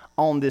act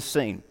on this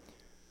scene.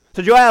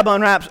 So Joab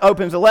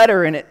opens the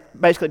letter and it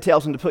basically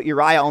tells him to put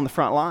Uriah on the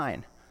front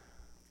line.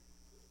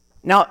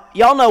 Now,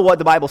 y'all know what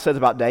the Bible says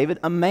about David.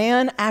 A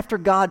man after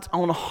God's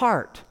own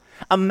heart.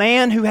 A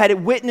man who had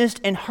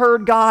witnessed and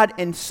heard God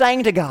and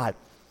sang to God.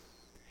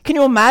 Can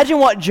you imagine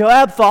what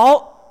Joab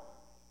thought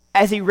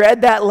as he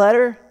read that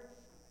letter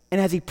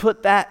and as he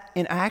put that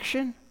in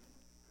action?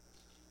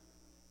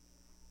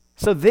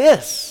 So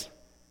this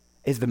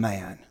is the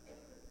man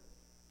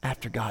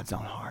after God's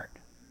own heart.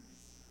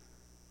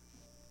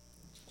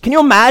 Can you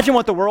imagine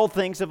what the world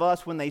thinks of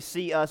us when they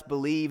see us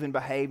believe and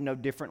behave no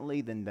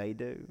differently than they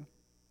do?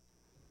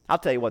 I'll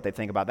tell you what they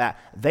think about that.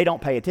 They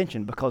don't pay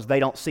attention because they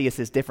don't see us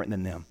as different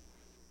than them.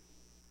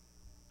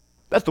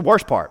 That's the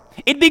worst part.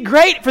 It'd be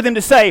great for them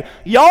to say,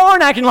 y'all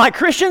aren't acting like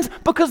Christians,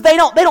 because they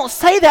don't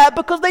say that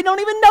because they don't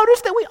even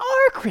notice that we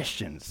are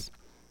Christians.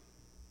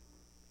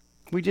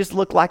 We just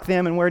look like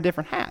them and wear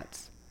different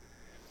hats.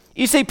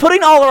 You see,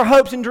 putting all our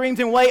hopes and dreams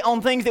and weight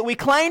on things that we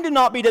claim to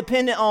not be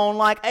dependent on,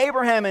 like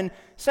Abraham and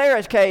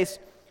Sarah's case,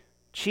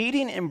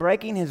 cheating and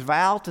breaking his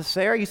vow to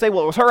Sarah. You say,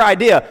 well, it was her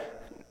idea.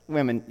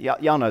 Women,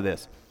 y'all know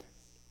this.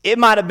 It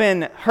might have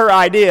been her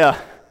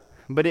idea,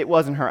 but it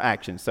wasn't her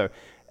action. So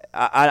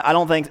I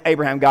don't think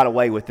Abraham got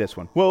away with this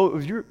one. Well, it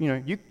was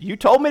you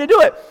told me to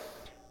do it.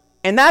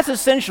 And that's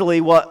essentially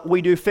what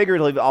we do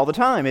figuratively all the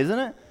time, isn't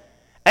it?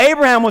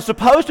 Abraham was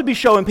supposed to be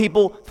showing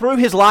people through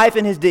his life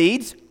and his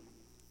deeds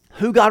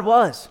who God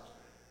was.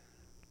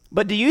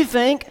 But do you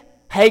think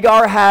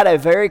Hagar had a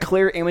very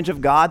clear image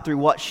of God through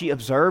what she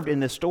observed in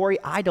this story?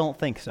 I don't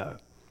think so.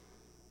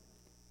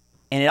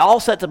 And it all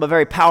sets up a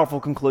very powerful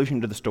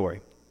conclusion to the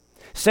story.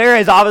 Sarah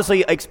is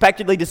obviously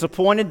expectedly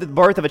disappointed that the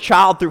birth of a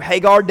child through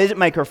Hagar didn't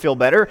make her feel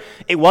better.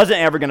 It wasn't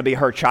ever going to be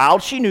her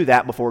child. She knew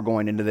that before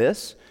going into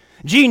this.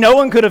 Gee, no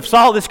one could have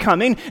saw this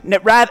coming.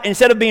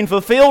 Instead of being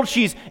fulfilled,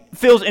 she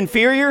feels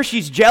inferior.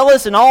 She's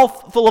jealous and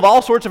full of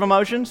all sorts of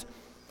emotions.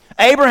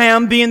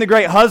 Abraham, being the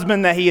great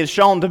husband that he is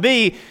shown to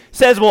be,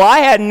 says, well, I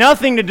had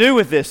nothing to do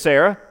with this,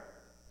 Sarah.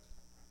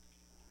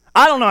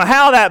 I don't know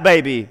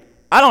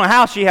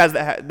how she has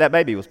that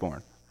baby was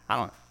born.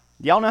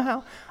 Y'all know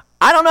how?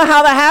 I don't know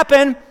how that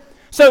happened.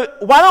 So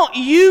why don't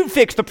you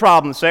fix the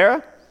problem,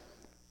 Sarah?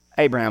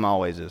 Abraham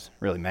always is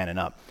really manning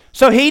up.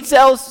 So he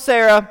tells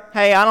Sarah,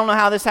 hey, I don't know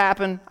how this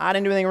happened. I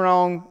didn't do anything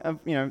wrong.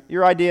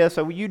 Your idea,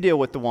 so you deal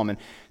with the woman.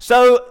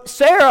 So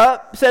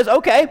Sarah says,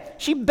 okay.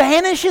 She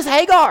banishes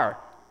Hagar.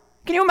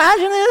 Can you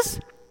imagine this?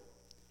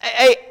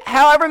 A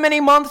however many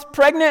months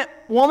pregnant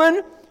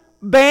woman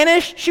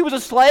banished. She was a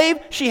slave.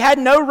 She had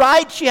no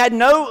rights. She had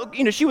no,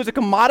 she was a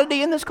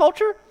commodity in this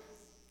culture.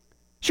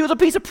 She was a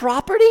piece of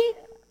property.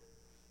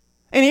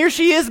 And here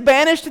she is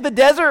banished to the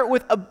desert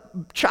with a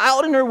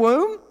child in her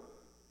womb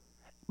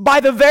by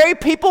the very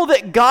people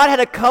that God had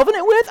a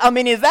covenant with. I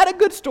mean, is that a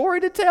good story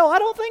to tell? I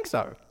don't think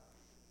so.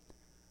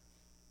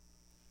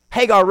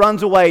 Hagar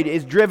runs away,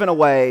 is driven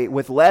away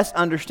with less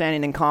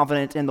understanding and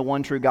confidence in the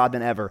one true God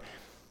than ever.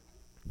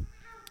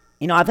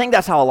 I think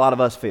that's how a lot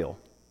of us feel.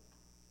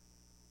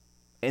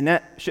 And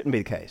that shouldn't be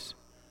the case.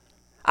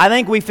 I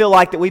think we feel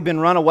like that we've been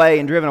run away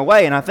and driven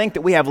away, and I think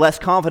that we have less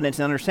confidence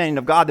and understanding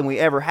of God than we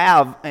ever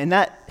have, and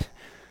that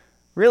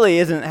really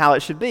isn't how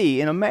it should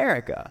be in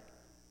America.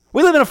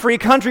 We live in a free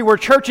country where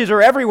churches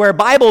are everywhere,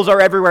 Bibles are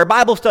everywhere,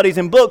 Bible studies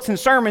and books and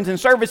sermons and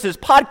services,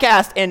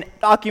 podcasts and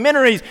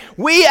documentaries.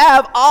 We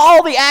have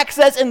all the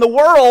access in the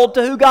world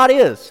to who God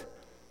is.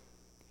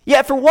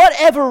 Yet for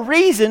whatever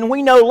reason,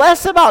 we know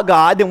less about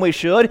God than we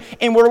should,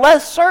 and we're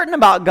less certain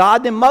about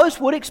God than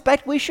most would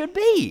expect we should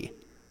be.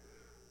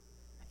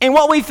 And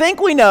what we think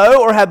we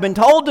know or have been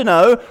told to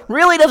know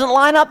really doesn't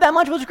line up that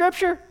much with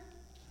Scripture.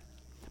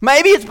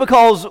 Maybe it's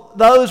because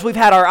those we've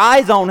had our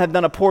eyes on have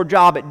done a poor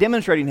job at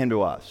demonstrating Him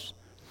to us.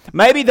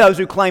 Maybe those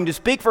who claim to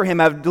speak for Him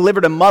have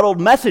delivered a muddled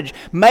message.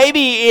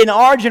 Maybe in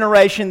our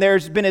generation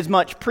there's been as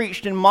much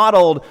preached and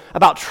modeled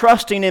about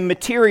trusting in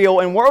material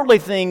and worldly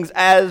things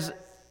as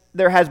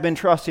there has been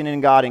trusting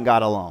in God and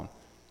God alone.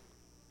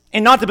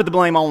 And not to put the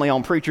blame only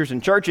on preachers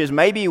and churches,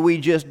 maybe we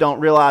just don't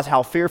realize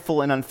how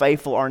fearful and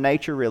unfaithful our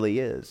nature really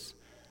is.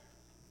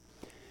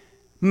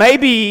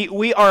 Maybe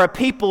we are a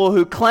people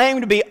who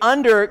claim to be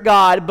under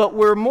God, but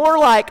we're more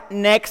like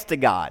next to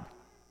God.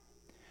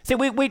 See,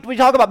 we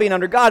talk about being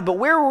under God, but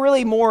we're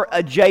really more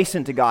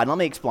adjacent to God. Let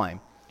me explain.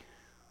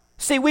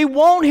 See, we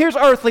want His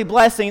earthly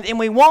blessings and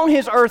we want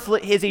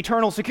His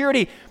eternal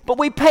security, but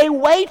we pay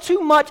way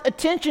too much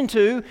attention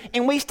to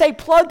and we stay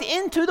plugged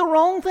into the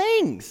wrong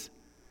things.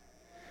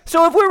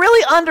 So if we're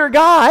really under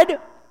God,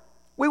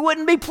 we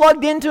wouldn't be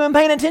plugged into and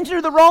paying attention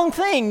to the wrong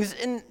things.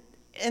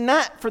 And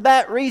that, for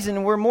that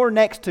reason, we're more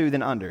next to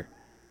than under.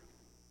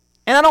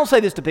 And I don't say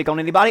this to pick on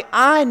anybody.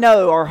 I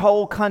know our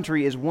whole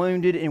country is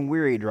wounded and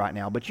wearied right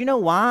now. But you know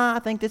why I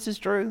think this is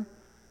true?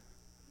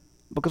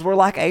 Because we're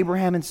like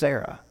Abraham and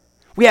Sarah.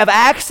 We have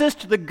access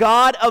to the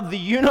God of the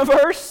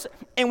universe,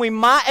 and we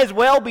might as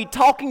well be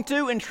talking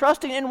to and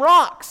trusting in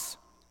rocks.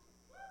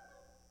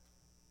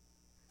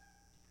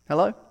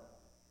 Hello?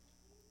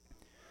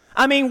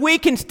 I mean, we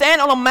can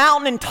stand on a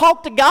mountain and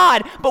talk to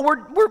God, but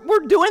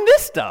we're doing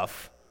this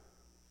stuff.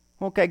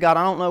 Okay, God,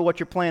 I don't know what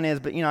your plan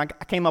is, but, I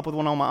came up with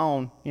one on my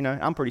own.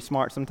 I'm pretty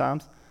smart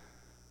sometimes.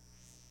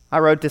 I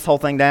wrote this whole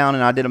thing down,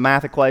 and I did a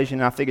math equation,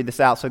 and I figured this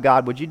out. So,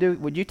 God, would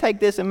you take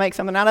this and make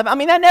something out of it? I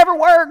mean, that never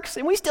works,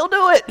 and we still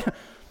do it.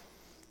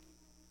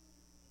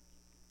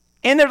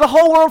 And there's a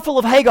whole world full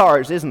of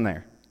Hagars, isn't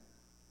there?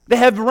 They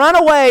have run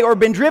away or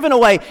been driven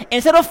away.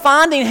 Instead of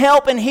finding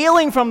help and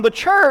healing from the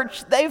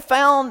church, they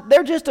found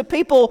a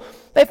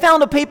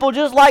people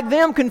just like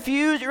them,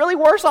 confused, really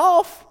worse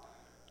off.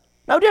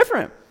 No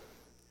different.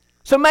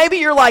 So maybe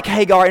you're like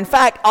Hagar. In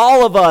fact,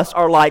 all of us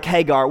are like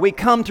Hagar. We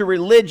come to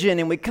religion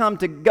and we come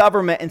to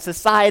government and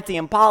society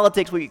and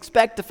politics. We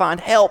expect to find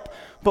help,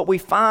 but we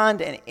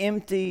find an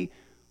empty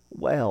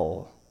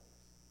well,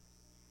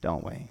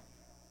 don't we?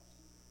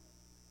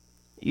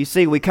 You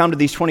see, we come to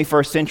these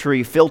 21st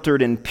century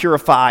filtered and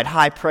purified,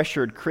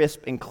 high-pressured,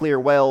 crisp and clear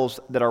wells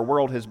that our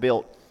world has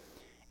built,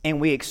 and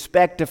we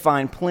expect to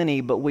find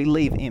plenty, but we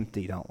leave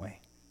empty, don't we?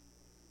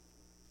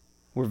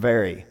 We're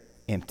very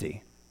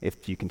empty,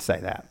 if you can say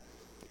that.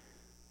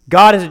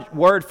 God has a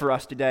word for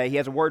us today. He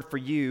has a word for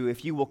you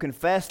if you will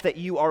confess that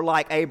you are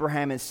like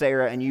Abraham and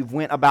Sarah and you've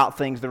went about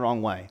things the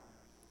wrong way.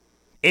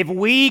 If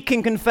we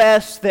can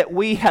confess that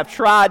we have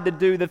tried to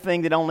do the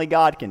thing that only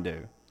God can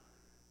do.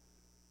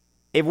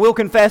 If we'll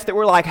confess that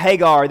we're like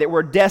Hagar, that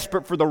we're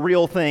desperate for the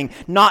real thing,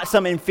 not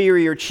some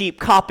inferior, cheap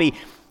copy.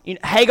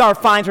 Hagar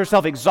finds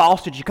herself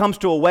exhausted. She comes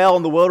to a well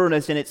in the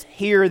wilderness, and it's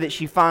here that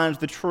she finds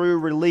the true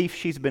relief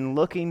she's been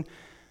looking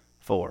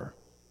for.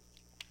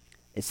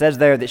 It says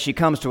there that she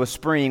comes to a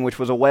spring, which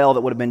was a well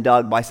that would have been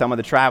dug by some of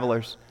the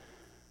travelers.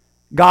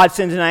 God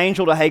sends an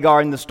angel to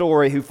Hagar in the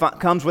story who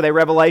comes with a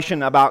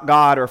revelation about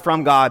God or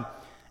from God.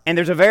 And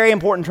there's a very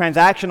important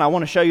transaction I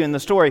want to show you in the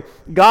story.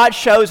 God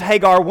shows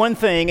Hagar one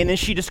thing, and then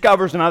she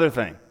discovers another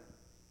thing.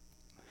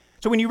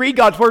 So when you read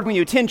God's Word, when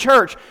you attend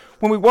church,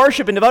 when we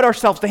worship and devote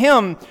ourselves to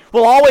Him,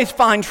 we'll always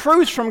find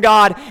truths from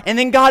God, and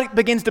then God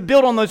begins to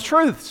build on those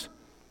truths.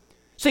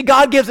 See,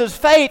 God gives us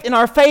faith, and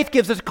our faith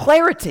gives us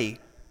clarity.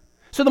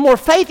 So the more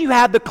faith you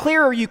have, the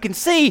clearer you can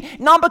see,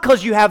 not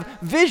because you have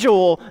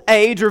visual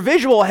aids or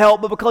visual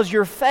help, but because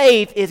your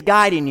faith is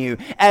guiding you,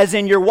 as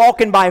in you're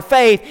walking by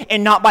faith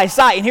and not by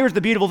sight. And here's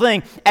the beautiful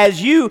thing. As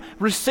you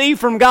receive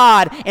from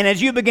God and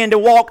as you begin to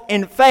walk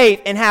in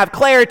faith and have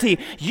clarity,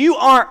 you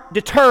aren't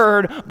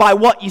deterred by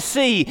what you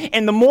see.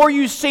 And the more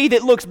you see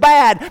that looks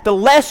bad, the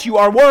less you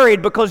are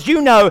worried, because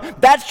you know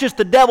that's just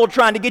the devil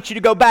trying to get you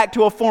to go back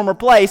to a former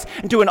place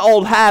and to an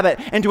old habit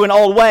and to an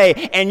old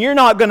way. And you're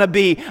not going to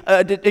be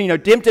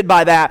tempted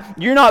by that.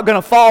 You're not going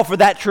to fall for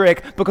that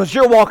trick, because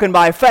you're walking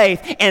by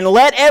faith. And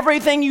let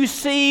everything you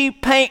see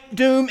paint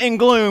doom and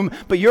gloom,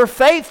 but your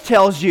faith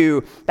tells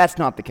you that's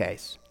not the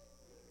case.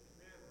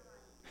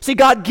 See,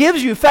 God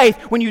gives you faith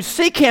when you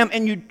seek Him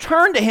and you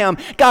turn to Him.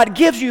 God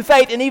gives you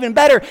faith, and even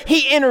better,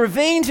 He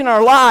intervenes in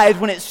our lives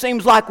when it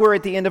seems like we're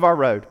at the end of our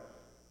road.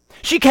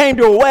 She came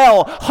to a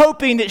well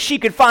hoping that she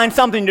could find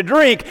something to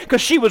drink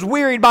because she was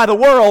wearied by the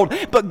world.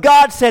 But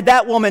God said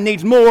that woman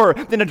needs more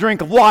than a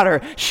drink of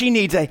water. She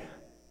needs an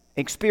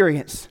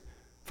experience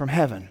from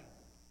heaven.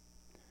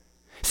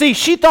 See,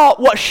 she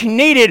thought what she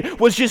needed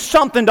was just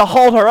something to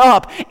hold her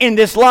up in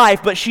this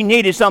life, but she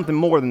needed something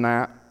more than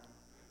that.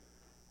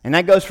 And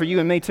that goes for you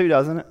and me too,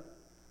 doesn't it?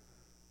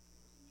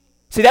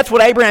 See, that's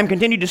what Abraham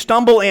continued to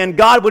stumble in.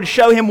 God would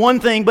show him one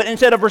thing, but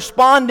instead of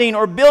responding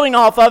or building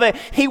off of it,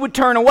 he would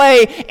turn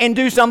away and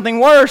do something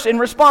worse in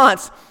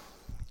response.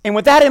 And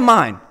with that in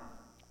mind,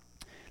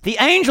 the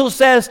angel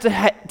says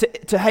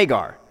to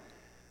Hagar,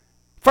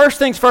 first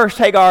things first,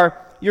 Hagar,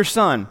 your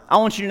son, I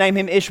want you to name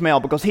him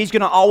Ishmael, because he's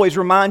going to always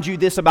remind you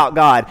this about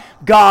God.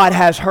 God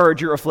has heard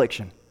your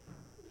affliction.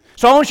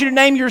 So I want you to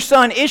name your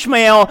son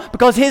Ishmael,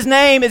 because his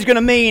name is going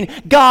to mean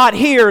God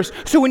hears.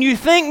 So when you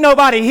think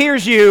nobody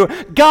hears you,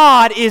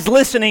 God is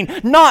listening,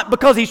 not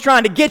because He's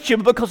trying to get you,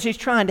 but because He's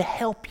trying to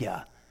help you.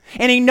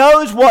 And He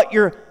knows what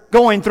you're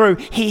going through.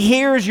 He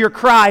hears your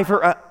cry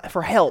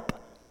for help.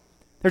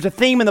 There's a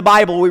theme in the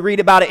Bible. We read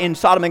about it in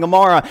Sodom and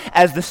Gomorrah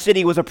as the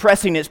city was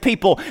oppressing its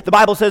people. The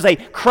Bible says a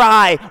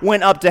cry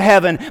went up to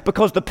heaven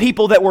because the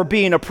people that were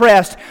being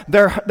oppressed,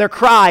 their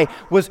cry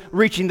was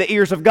reaching the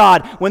ears of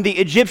God. When the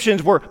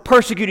Egyptians were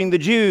persecuting the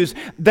Jews,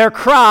 their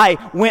cry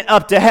went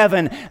up to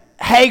heaven.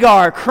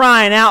 Hagar,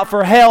 crying out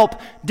for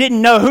help,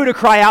 didn't know who to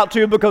cry out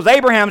to, because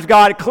Abraham's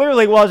God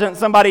clearly wasn't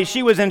somebody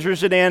she was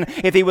interested in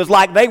if he was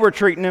like they were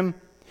treating him.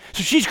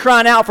 So she's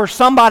crying out for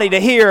somebody to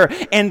hear,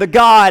 and the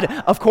God,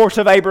 of course,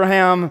 of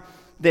Abraham,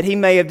 that he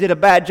may have did a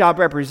bad job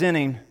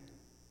representing,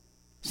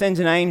 sends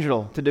an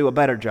angel to do a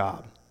better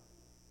job.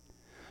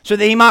 So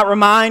that he might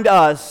remind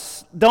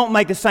us, don't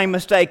make the same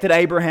mistake that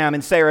Abraham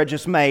and Sarah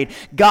just made.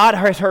 God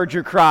has heard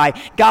your cry.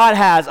 God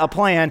has a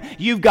plan.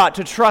 You've got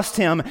to trust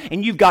Him,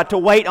 and you've got to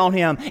wait on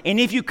Him. And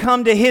if you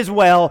come to His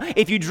well,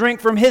 if you drink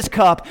from His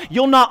cup,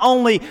 you'll not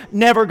only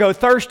never go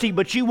thirsty,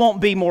 but you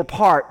won't be more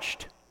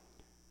parched.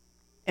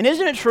 And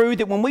isn't it true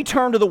that when we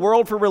turn to the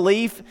world for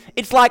relief,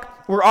 it's like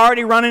we're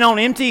already running on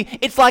empty?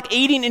 It's like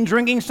eating and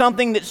drinking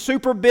something that's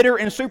super bitter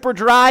and super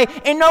dry,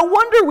 and no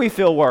wonder we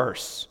feel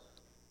worse.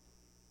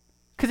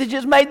 Because it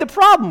just made the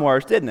problem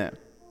worse, didn't it?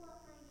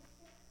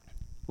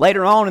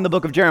 Later on in the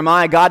book of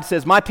Jeremiah, God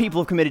says, my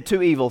people have committed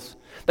two evils.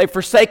 They've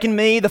forsaken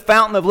me, the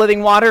fountain of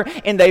living water,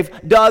 and they've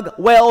dug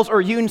wells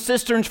or hewn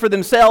cisterns for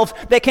themselves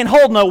that can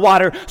hold no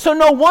water. So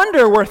no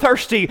wonder we're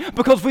thirsty,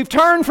 because we've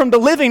turned from the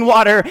living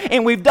water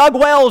and we've dug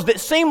wells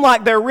that seem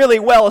like they're really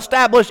well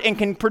established and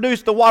can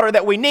produce the water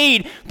that we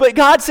need. But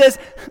God says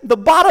the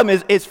bottom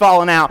is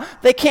falling out.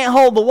 They can't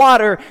hold the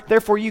water,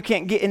 therefore you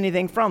can't get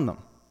anything from them.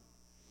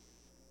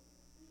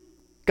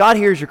 God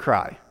hears your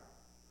cry.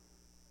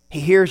 He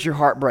hears your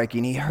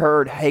heartbreaking. He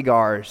heard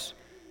Hagar's,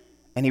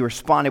 and He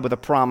responded with a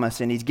promise,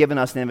 and He's given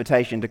us an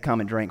invitation to come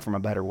and drink from a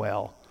better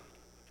well.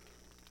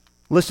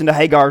 Listen to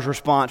Hagar's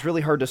response,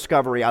 really her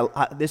discovery.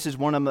 This is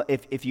one of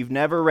if you've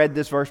never read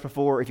this verse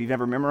before, if you've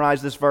never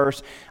memorized this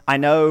verse, I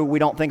know we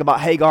don't think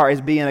about Hagar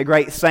as being a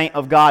great saint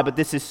of God, but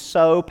this is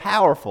so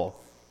powerful.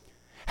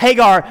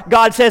 Hagar,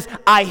 God says,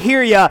 I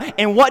hear you.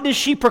 And what does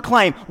she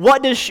proclaim?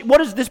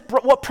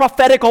 What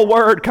prophetical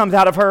word comes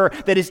out of her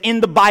that is in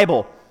the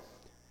Bible?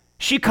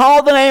 She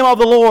called the name of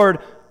the Lord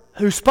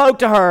who spoke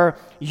to her,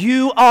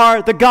 you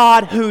are the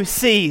God who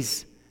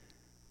sees.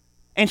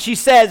 And she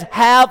says,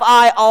 have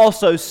I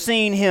also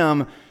seen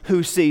Him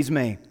who sees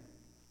me?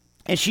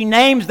 And she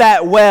names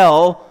that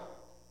well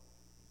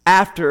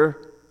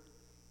after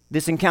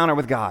this encounter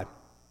with God.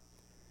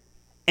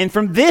 And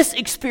from this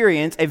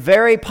experience, a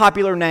very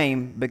popular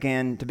name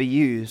began to be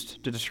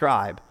used to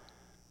describe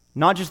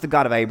not just the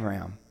God of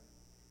Abraham,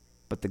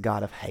 but the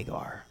God of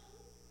Hagar.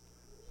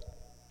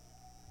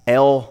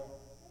 El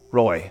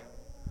Roy,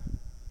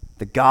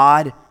 the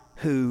God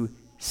who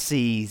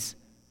sees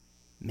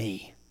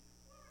me.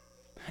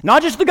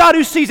 Not just the God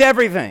who sees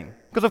everything,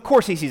 because of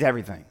course He sees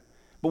everything.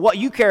 But what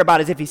you care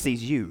about is if He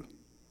sees you,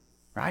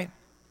 right?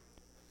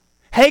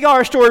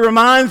 Hagar's story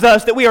reminds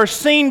us that we are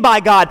seen by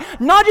God,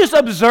 not just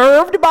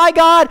observed by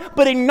God,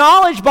 but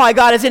acknowledged by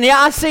God, as in, yeah,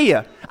 I see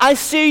you. I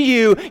see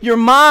you. You're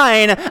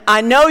mine.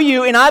 I know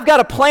you, and I've got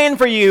a plan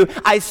for you.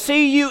 I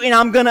see you, and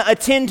I'm going to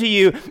attend to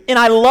you. And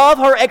I love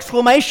her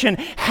exclamation,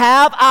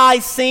 have I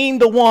seen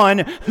the one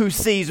who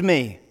sees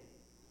me?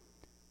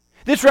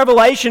 This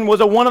revelation was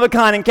a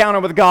one-of-a-kind encounter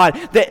with God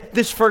that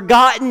this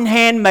forgotten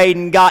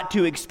handmaiden got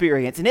to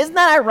experience. And isn't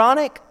that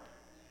ironic?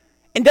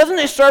 And doesn't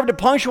it serve to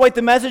punctuate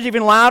the message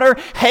even louder?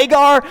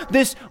 Hagar,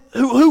 this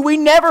who we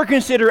never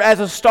consider as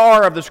a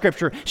star of the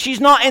Scripture, she's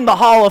not in the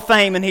Hall of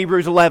Fame in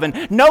Hebrews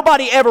 11.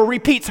 Nobody ever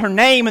repeats her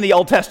name in the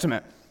Old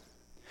Testament.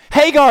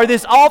 Hagar,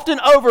 this often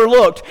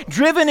overlooked,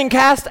 driven and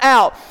cast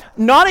out,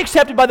 not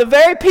accepted by the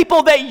very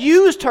people that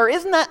used her.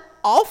 Isn't that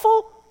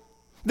awful?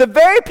 The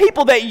very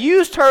people that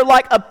used her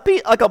like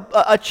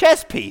a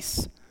chess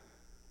piece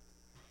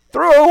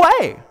threw her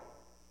away.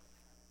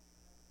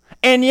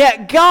 And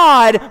yet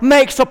God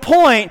makes a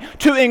point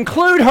to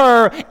include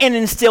her and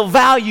instill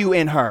value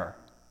in her.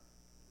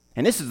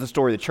 And this is the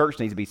story the church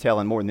needs to be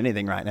telling more than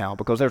anything right now,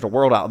 because there's a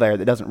world out there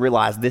that doesn't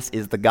realize this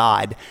is the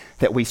God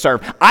that we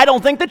serve. I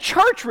don't think the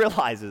church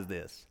realizes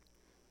this.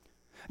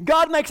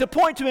 God makes a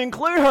point to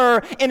include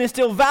her and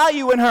instill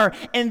value in her.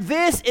 And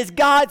this is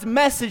God's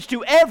message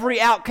to every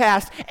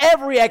outcast,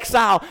 every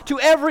exile, to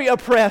every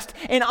oppressed,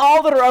 and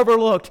all that are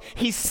overlooked.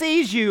 He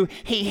sees you,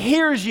 He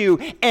hears you,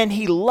 and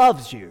He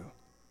loves you.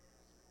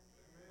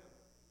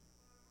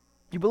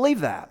 You believe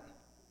that?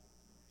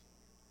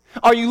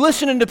 Are you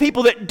listening to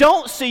people that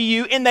don't see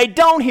you, and they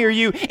don't hear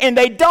you, and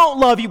they don't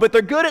love you, but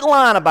they're good at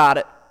lying about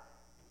it?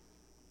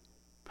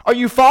 Are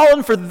you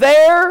falling for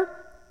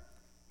their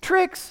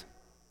tricks?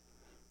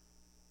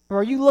 Or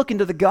are you looking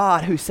to the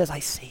God who says, I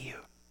see you,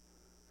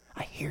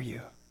 I hear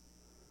you?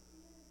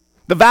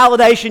 The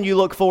validation you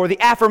look for, the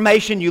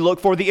affirmation you look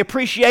for, the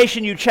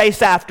appreciation you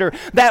chase after,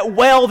 that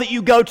well that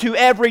you go to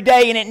every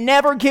day and it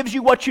never gives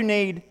you what you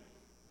need.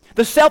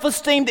 The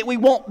self-esteem that we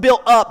want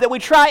built up, that we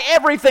try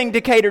everything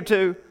to cater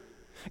to.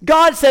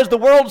 God says the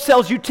world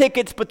sells you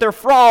tickets, but they're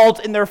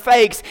frauds and they're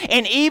fakes.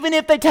 And even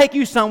if they take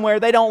you somewhere,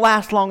 they don't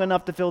last long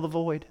enough to fill the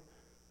void.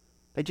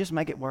 They just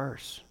make it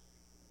worse.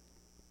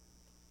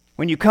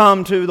 When you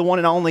come to the one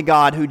and only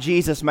God who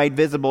Jesus made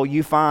visible,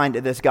 you find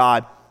this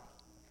God.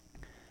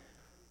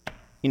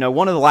 You know,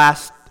 one of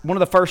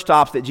the first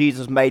stops that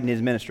Jesus made in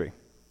His ministry,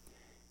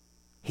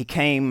 He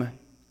came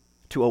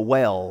to a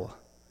well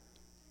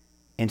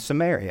in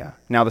Samaria.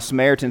 Now, the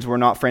Samaritans were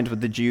not friends with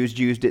the Jews.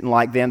 Jews didn't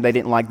like them. They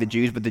didn't like the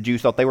Jews, but the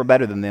Jews thought they were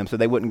better than them, so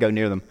they wouldn't go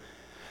near them.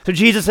 So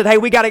Jesus said, hey,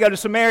 we got to go to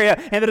Samaria.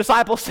 And the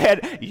disciples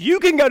said, you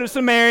can go to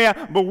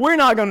Samaria, but we're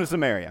not going to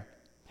Samaria.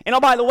 And oh,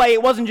 by the way,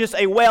 it wasn't just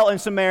a well in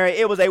Samaria.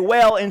 It was a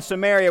well in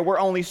Samaria where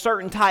only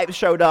certain types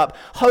showed up,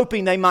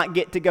 hoping they might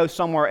get to go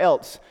somewhere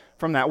else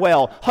from that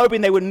well,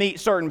 hoping they would meet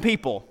certain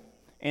people.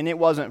 And it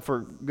wasn't for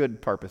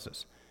good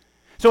purposes.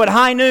 So at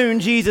high noon,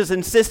 Jesus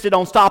insisted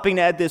on stopping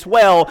at this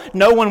well.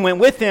 No one went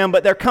with him,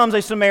 but there comes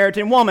a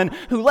Samaritan woman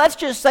who, let's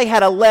just say,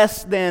 had a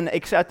less than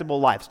acceptable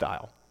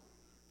lifestyle.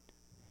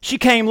 She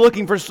came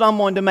looking for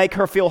someone to make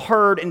her feel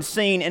heard and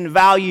seen and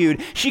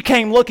valued. She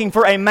came looking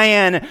for a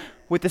man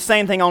with the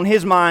same thing on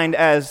his mind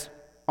as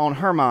on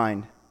her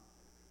mind.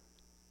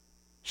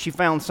 She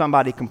found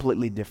somebody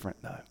completely different,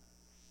 though.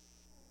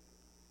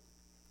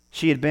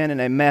 She had been in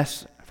a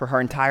mess for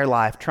her entire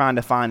life, trying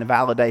to find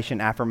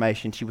validation,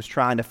 affirmation. She was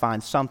trying to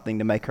find something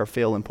to make her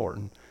feel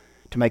important,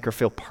 to make her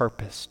feel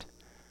purposed.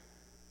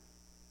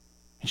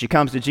 And she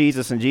comes to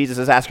Jesus, and Jesus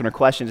is asking her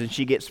questions, and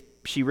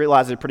she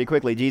realizes pretty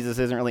quickly Jesus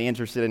isn't really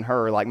interested in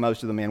her like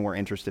most of the men were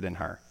interested in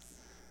her.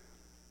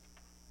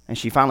 And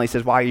she finally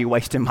says, why are you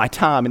wasting my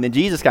time? And then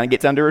Jesus kind of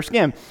gets under her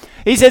skin.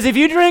 He says, if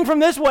you drink from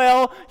this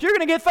well, you're going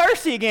to get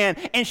thirsty again.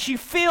 And she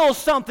feels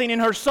something in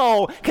her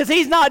soul, because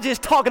he's not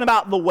just talking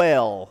about the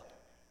well.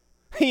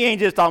 He ain't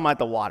just talking about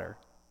the water.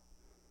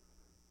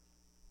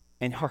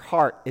 And her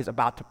heart is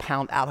about to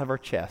pound out of her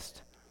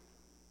chest.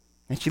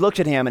 And she looks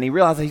at him, and he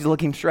realizes he's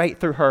looking straight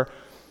through her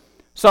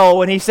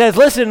soul. And he says,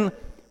 listen,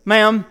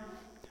 ma'am,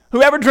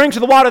 whoever drinks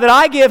of the water that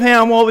I give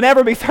him will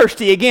never be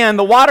thirsty again.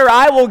 The water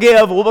I will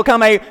give will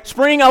become a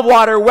spring of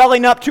water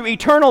welling up to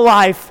eternal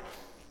life.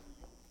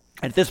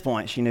 At this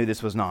point, she knew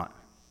this was not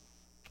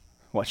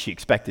what she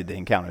expected to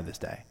encounter this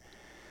day.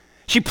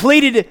 She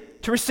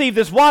pleaded to receive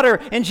this water,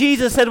 and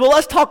Jesus said, well,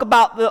 let's talk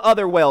about the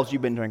other wells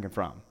you've been drinking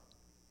from.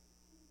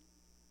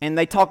 And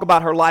they talk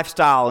about her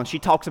lifestyle, and she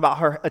talks about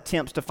her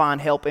attempts to find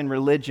help in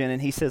religion.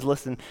 And he says,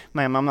 listen,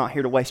 ma'am, I'm not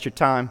here to waste your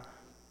time.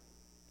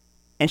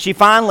 And she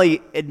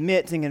finally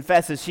admits and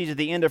confesses she's at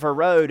the end of her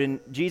road, and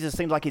Jesus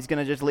seems like he's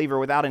going to just leave her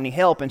without any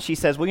help. And she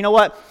says, well, you know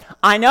what?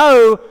 I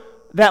know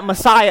that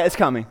Messiah is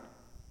coming.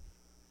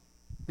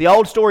 The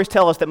old stories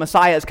tell us that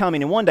Messiah is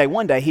coming, and one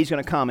day he's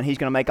going to come, and he's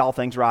going to make all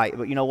things right.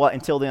 But you know what?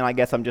 Until then, I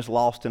guess I'm just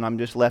lost, and I'm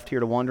just left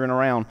here to wandering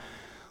around,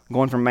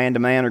 going from man to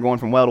man or going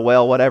from well to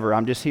well, whatever.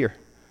 I'm just here.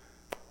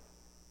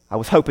 I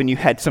was hoping you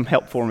had some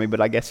help for me, but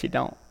I guess you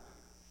don't,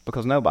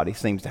 because nobody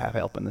seems to have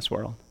help in this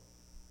world.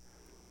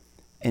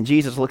 And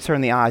Jesus looks her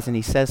in the eyes, and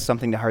he says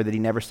something to her that he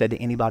never said to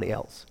anybody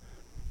else.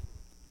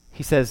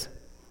 He says,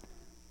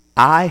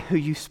 I who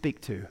you speak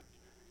to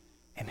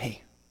am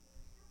he.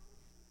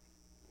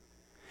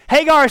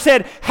 Hagar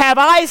said, have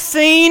I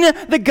seen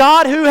the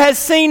God who has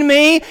seen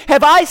me?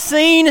 Have I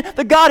seen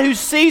the God who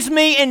sees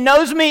me and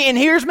knows me and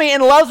hears me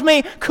and loves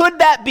me? Could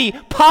that be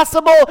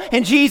possible?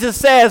 And Jesus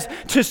says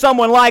to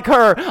someone like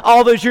her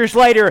all those years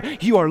later,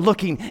 you are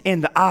looking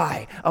in the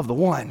eye of the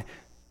one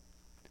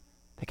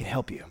that can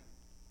help you,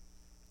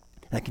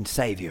 that can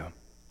save you.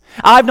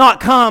 I've not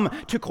come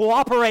to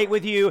cooperate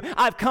with you.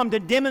 I've come to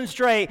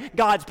demonstrate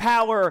God's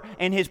power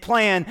and His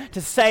plan to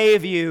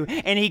save you.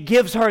 And He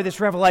gives her this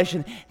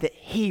revelation that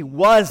He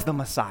was the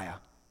Messiah.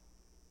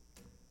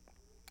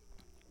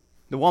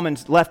 The woman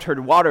left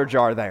her water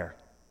jar there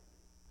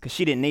because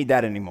she didn't need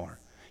that anymore.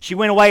 She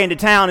went away into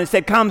town and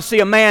said, come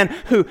see a man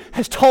who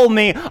has told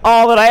me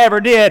all that I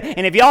ever did.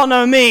 And if y'all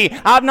know me,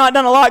 I've not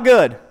done a lot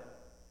good.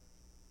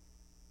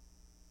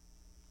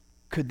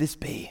 Could this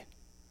be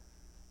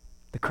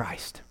the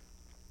Christ?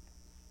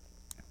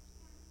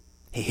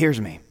 He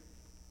hears me,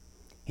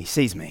 He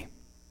sees me,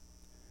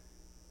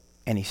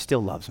 and He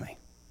still loves me.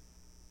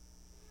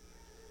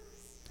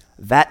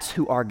 That's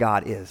who our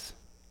God is,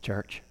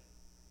 church.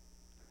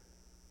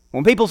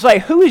 When people say,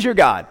 who is your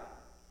God?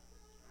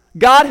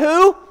 God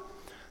who?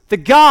 The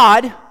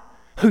God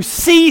who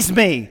sees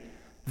me.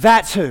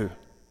 That's who.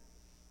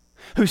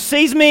 Who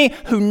sees me,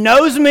 who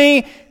knows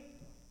me,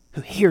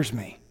 who hears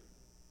me.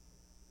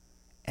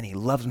 And He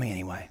loves me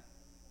anyway.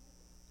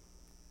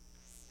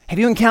 Have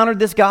you encountered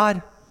this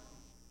God?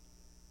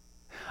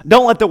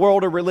 Don't let the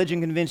world or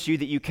religion convince you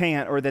that you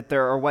can't or that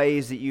there are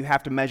ways that you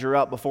have to measure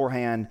up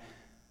beforehand.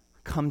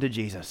 Come to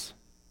Jesus.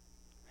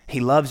 He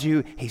loves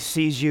you. He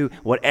sees you.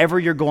 Whatever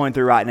you're going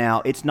through right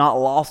now, it's not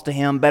lost to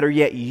Him. Better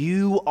yet,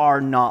 you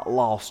are not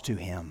lost to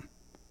Him.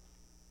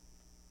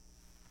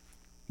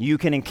 You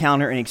can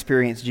encounter and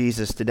experience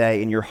Jesus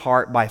today in your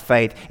heart by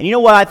faith. And you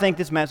know what? I think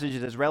this message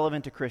is as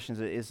relevant to Christians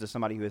as it is to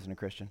somebody who isn't a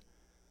Christian.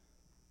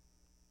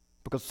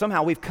 Because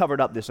somehow we've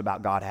covered up this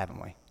about God,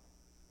 haven't we?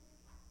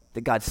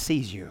 That God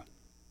sees you.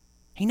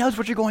 He knows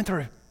what you're going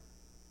through.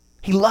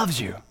 He loves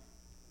you.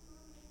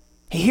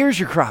 He hears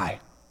your cry.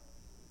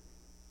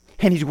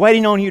 And He's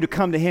waiting on you to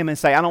come to Him and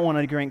say, I don't want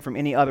to drink from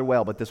any other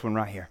well but this one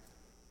right here.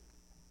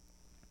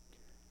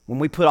 When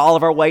we put all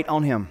of our weight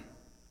on Him,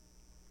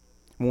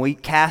 when we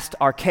cast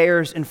our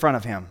cares in front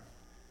of Him,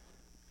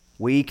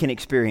 we can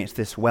experience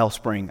this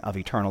wellspring of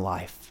eternal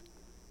life.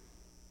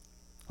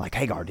 Like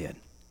Hagar did.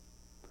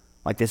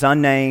 Like this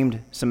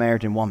unnamed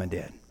Samaritan woman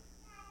did.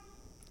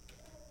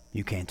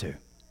 You can too.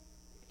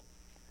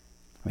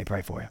 Let me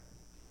pray for you.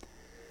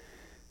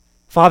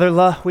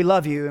 Father, we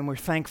love You and we're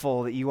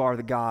thankful that You are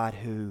the God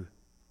who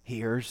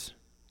hears.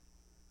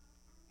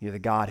 You're the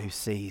God who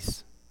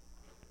sees.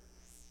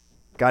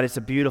 God, it's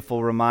a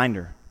beautiful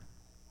reminder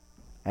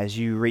as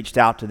You reached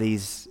out to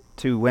these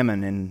two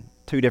women in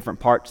two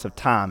different parts of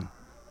time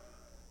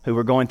who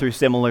were going through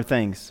similar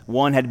things.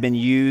 One had been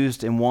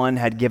used and one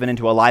had given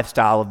into a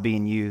lifestyle of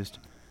being used.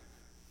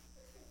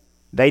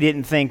 They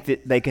didn't think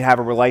that they could have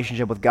a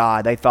relationship with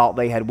God. They thought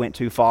they had went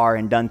too far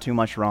and done too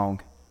much wrong.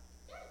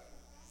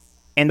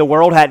 And the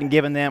world hadn't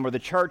given them, or the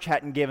church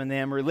hadn't given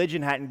them,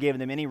 religion hadn't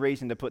given them any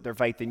reason to put their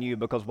faith in You,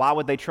 because why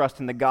would they trust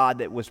in the God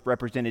that was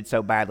represented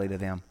so badly to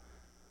them?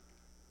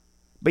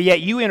 But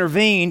yet You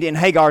intervened in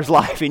Hagar's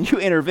life, and You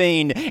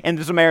intervened in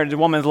the Samaritan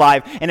woman's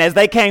life. And as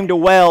they came to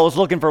wells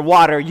looking for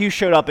water, You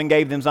showed up and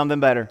gave them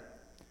something better.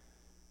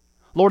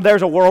 Lord,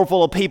 there's a world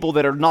full of people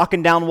that are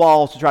knocking down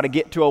walls to try to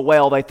get to a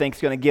well they think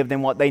is going to give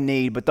them what they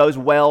need, but those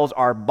wells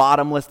are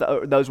bottomless.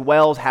 Those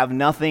wells have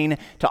nothing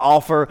to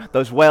offer.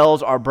 Those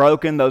wells are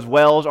broken. Those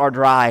wells are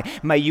dry.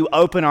 May You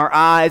open our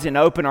eyes and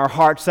open our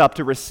hearts up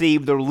to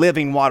receive the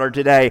living water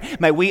today.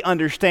 May we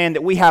understand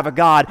that we have a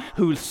God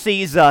who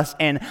sees us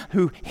and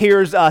who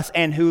hears us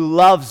and who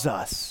loves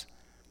us.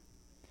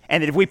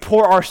 And that if we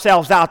pour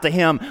ourselves out to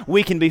Him,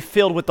 we can be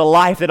filled with the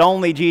life that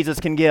only Jesus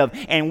can give.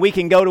 And we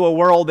can go to a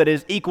world that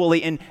is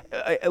equally and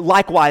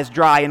likewise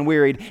dry and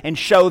wearied and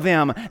show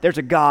them there's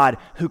a God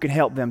who can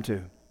help them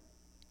too.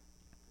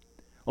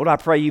 Lord, I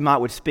pray You might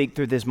would speak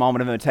through this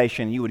moment of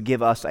invitation. You would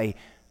give us a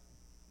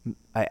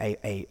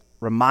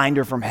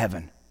reminder from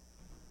heaven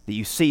that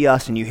You see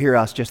us and You hear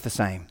us just the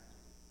same.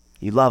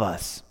 You love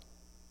us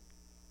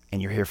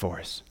and You're here for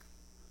us.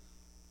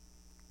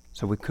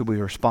 So could we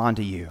respond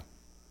to You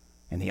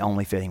in the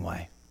only fitting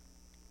way?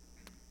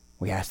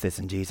 We ask this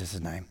in Jesus'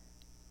 name.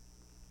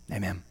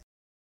 Amen.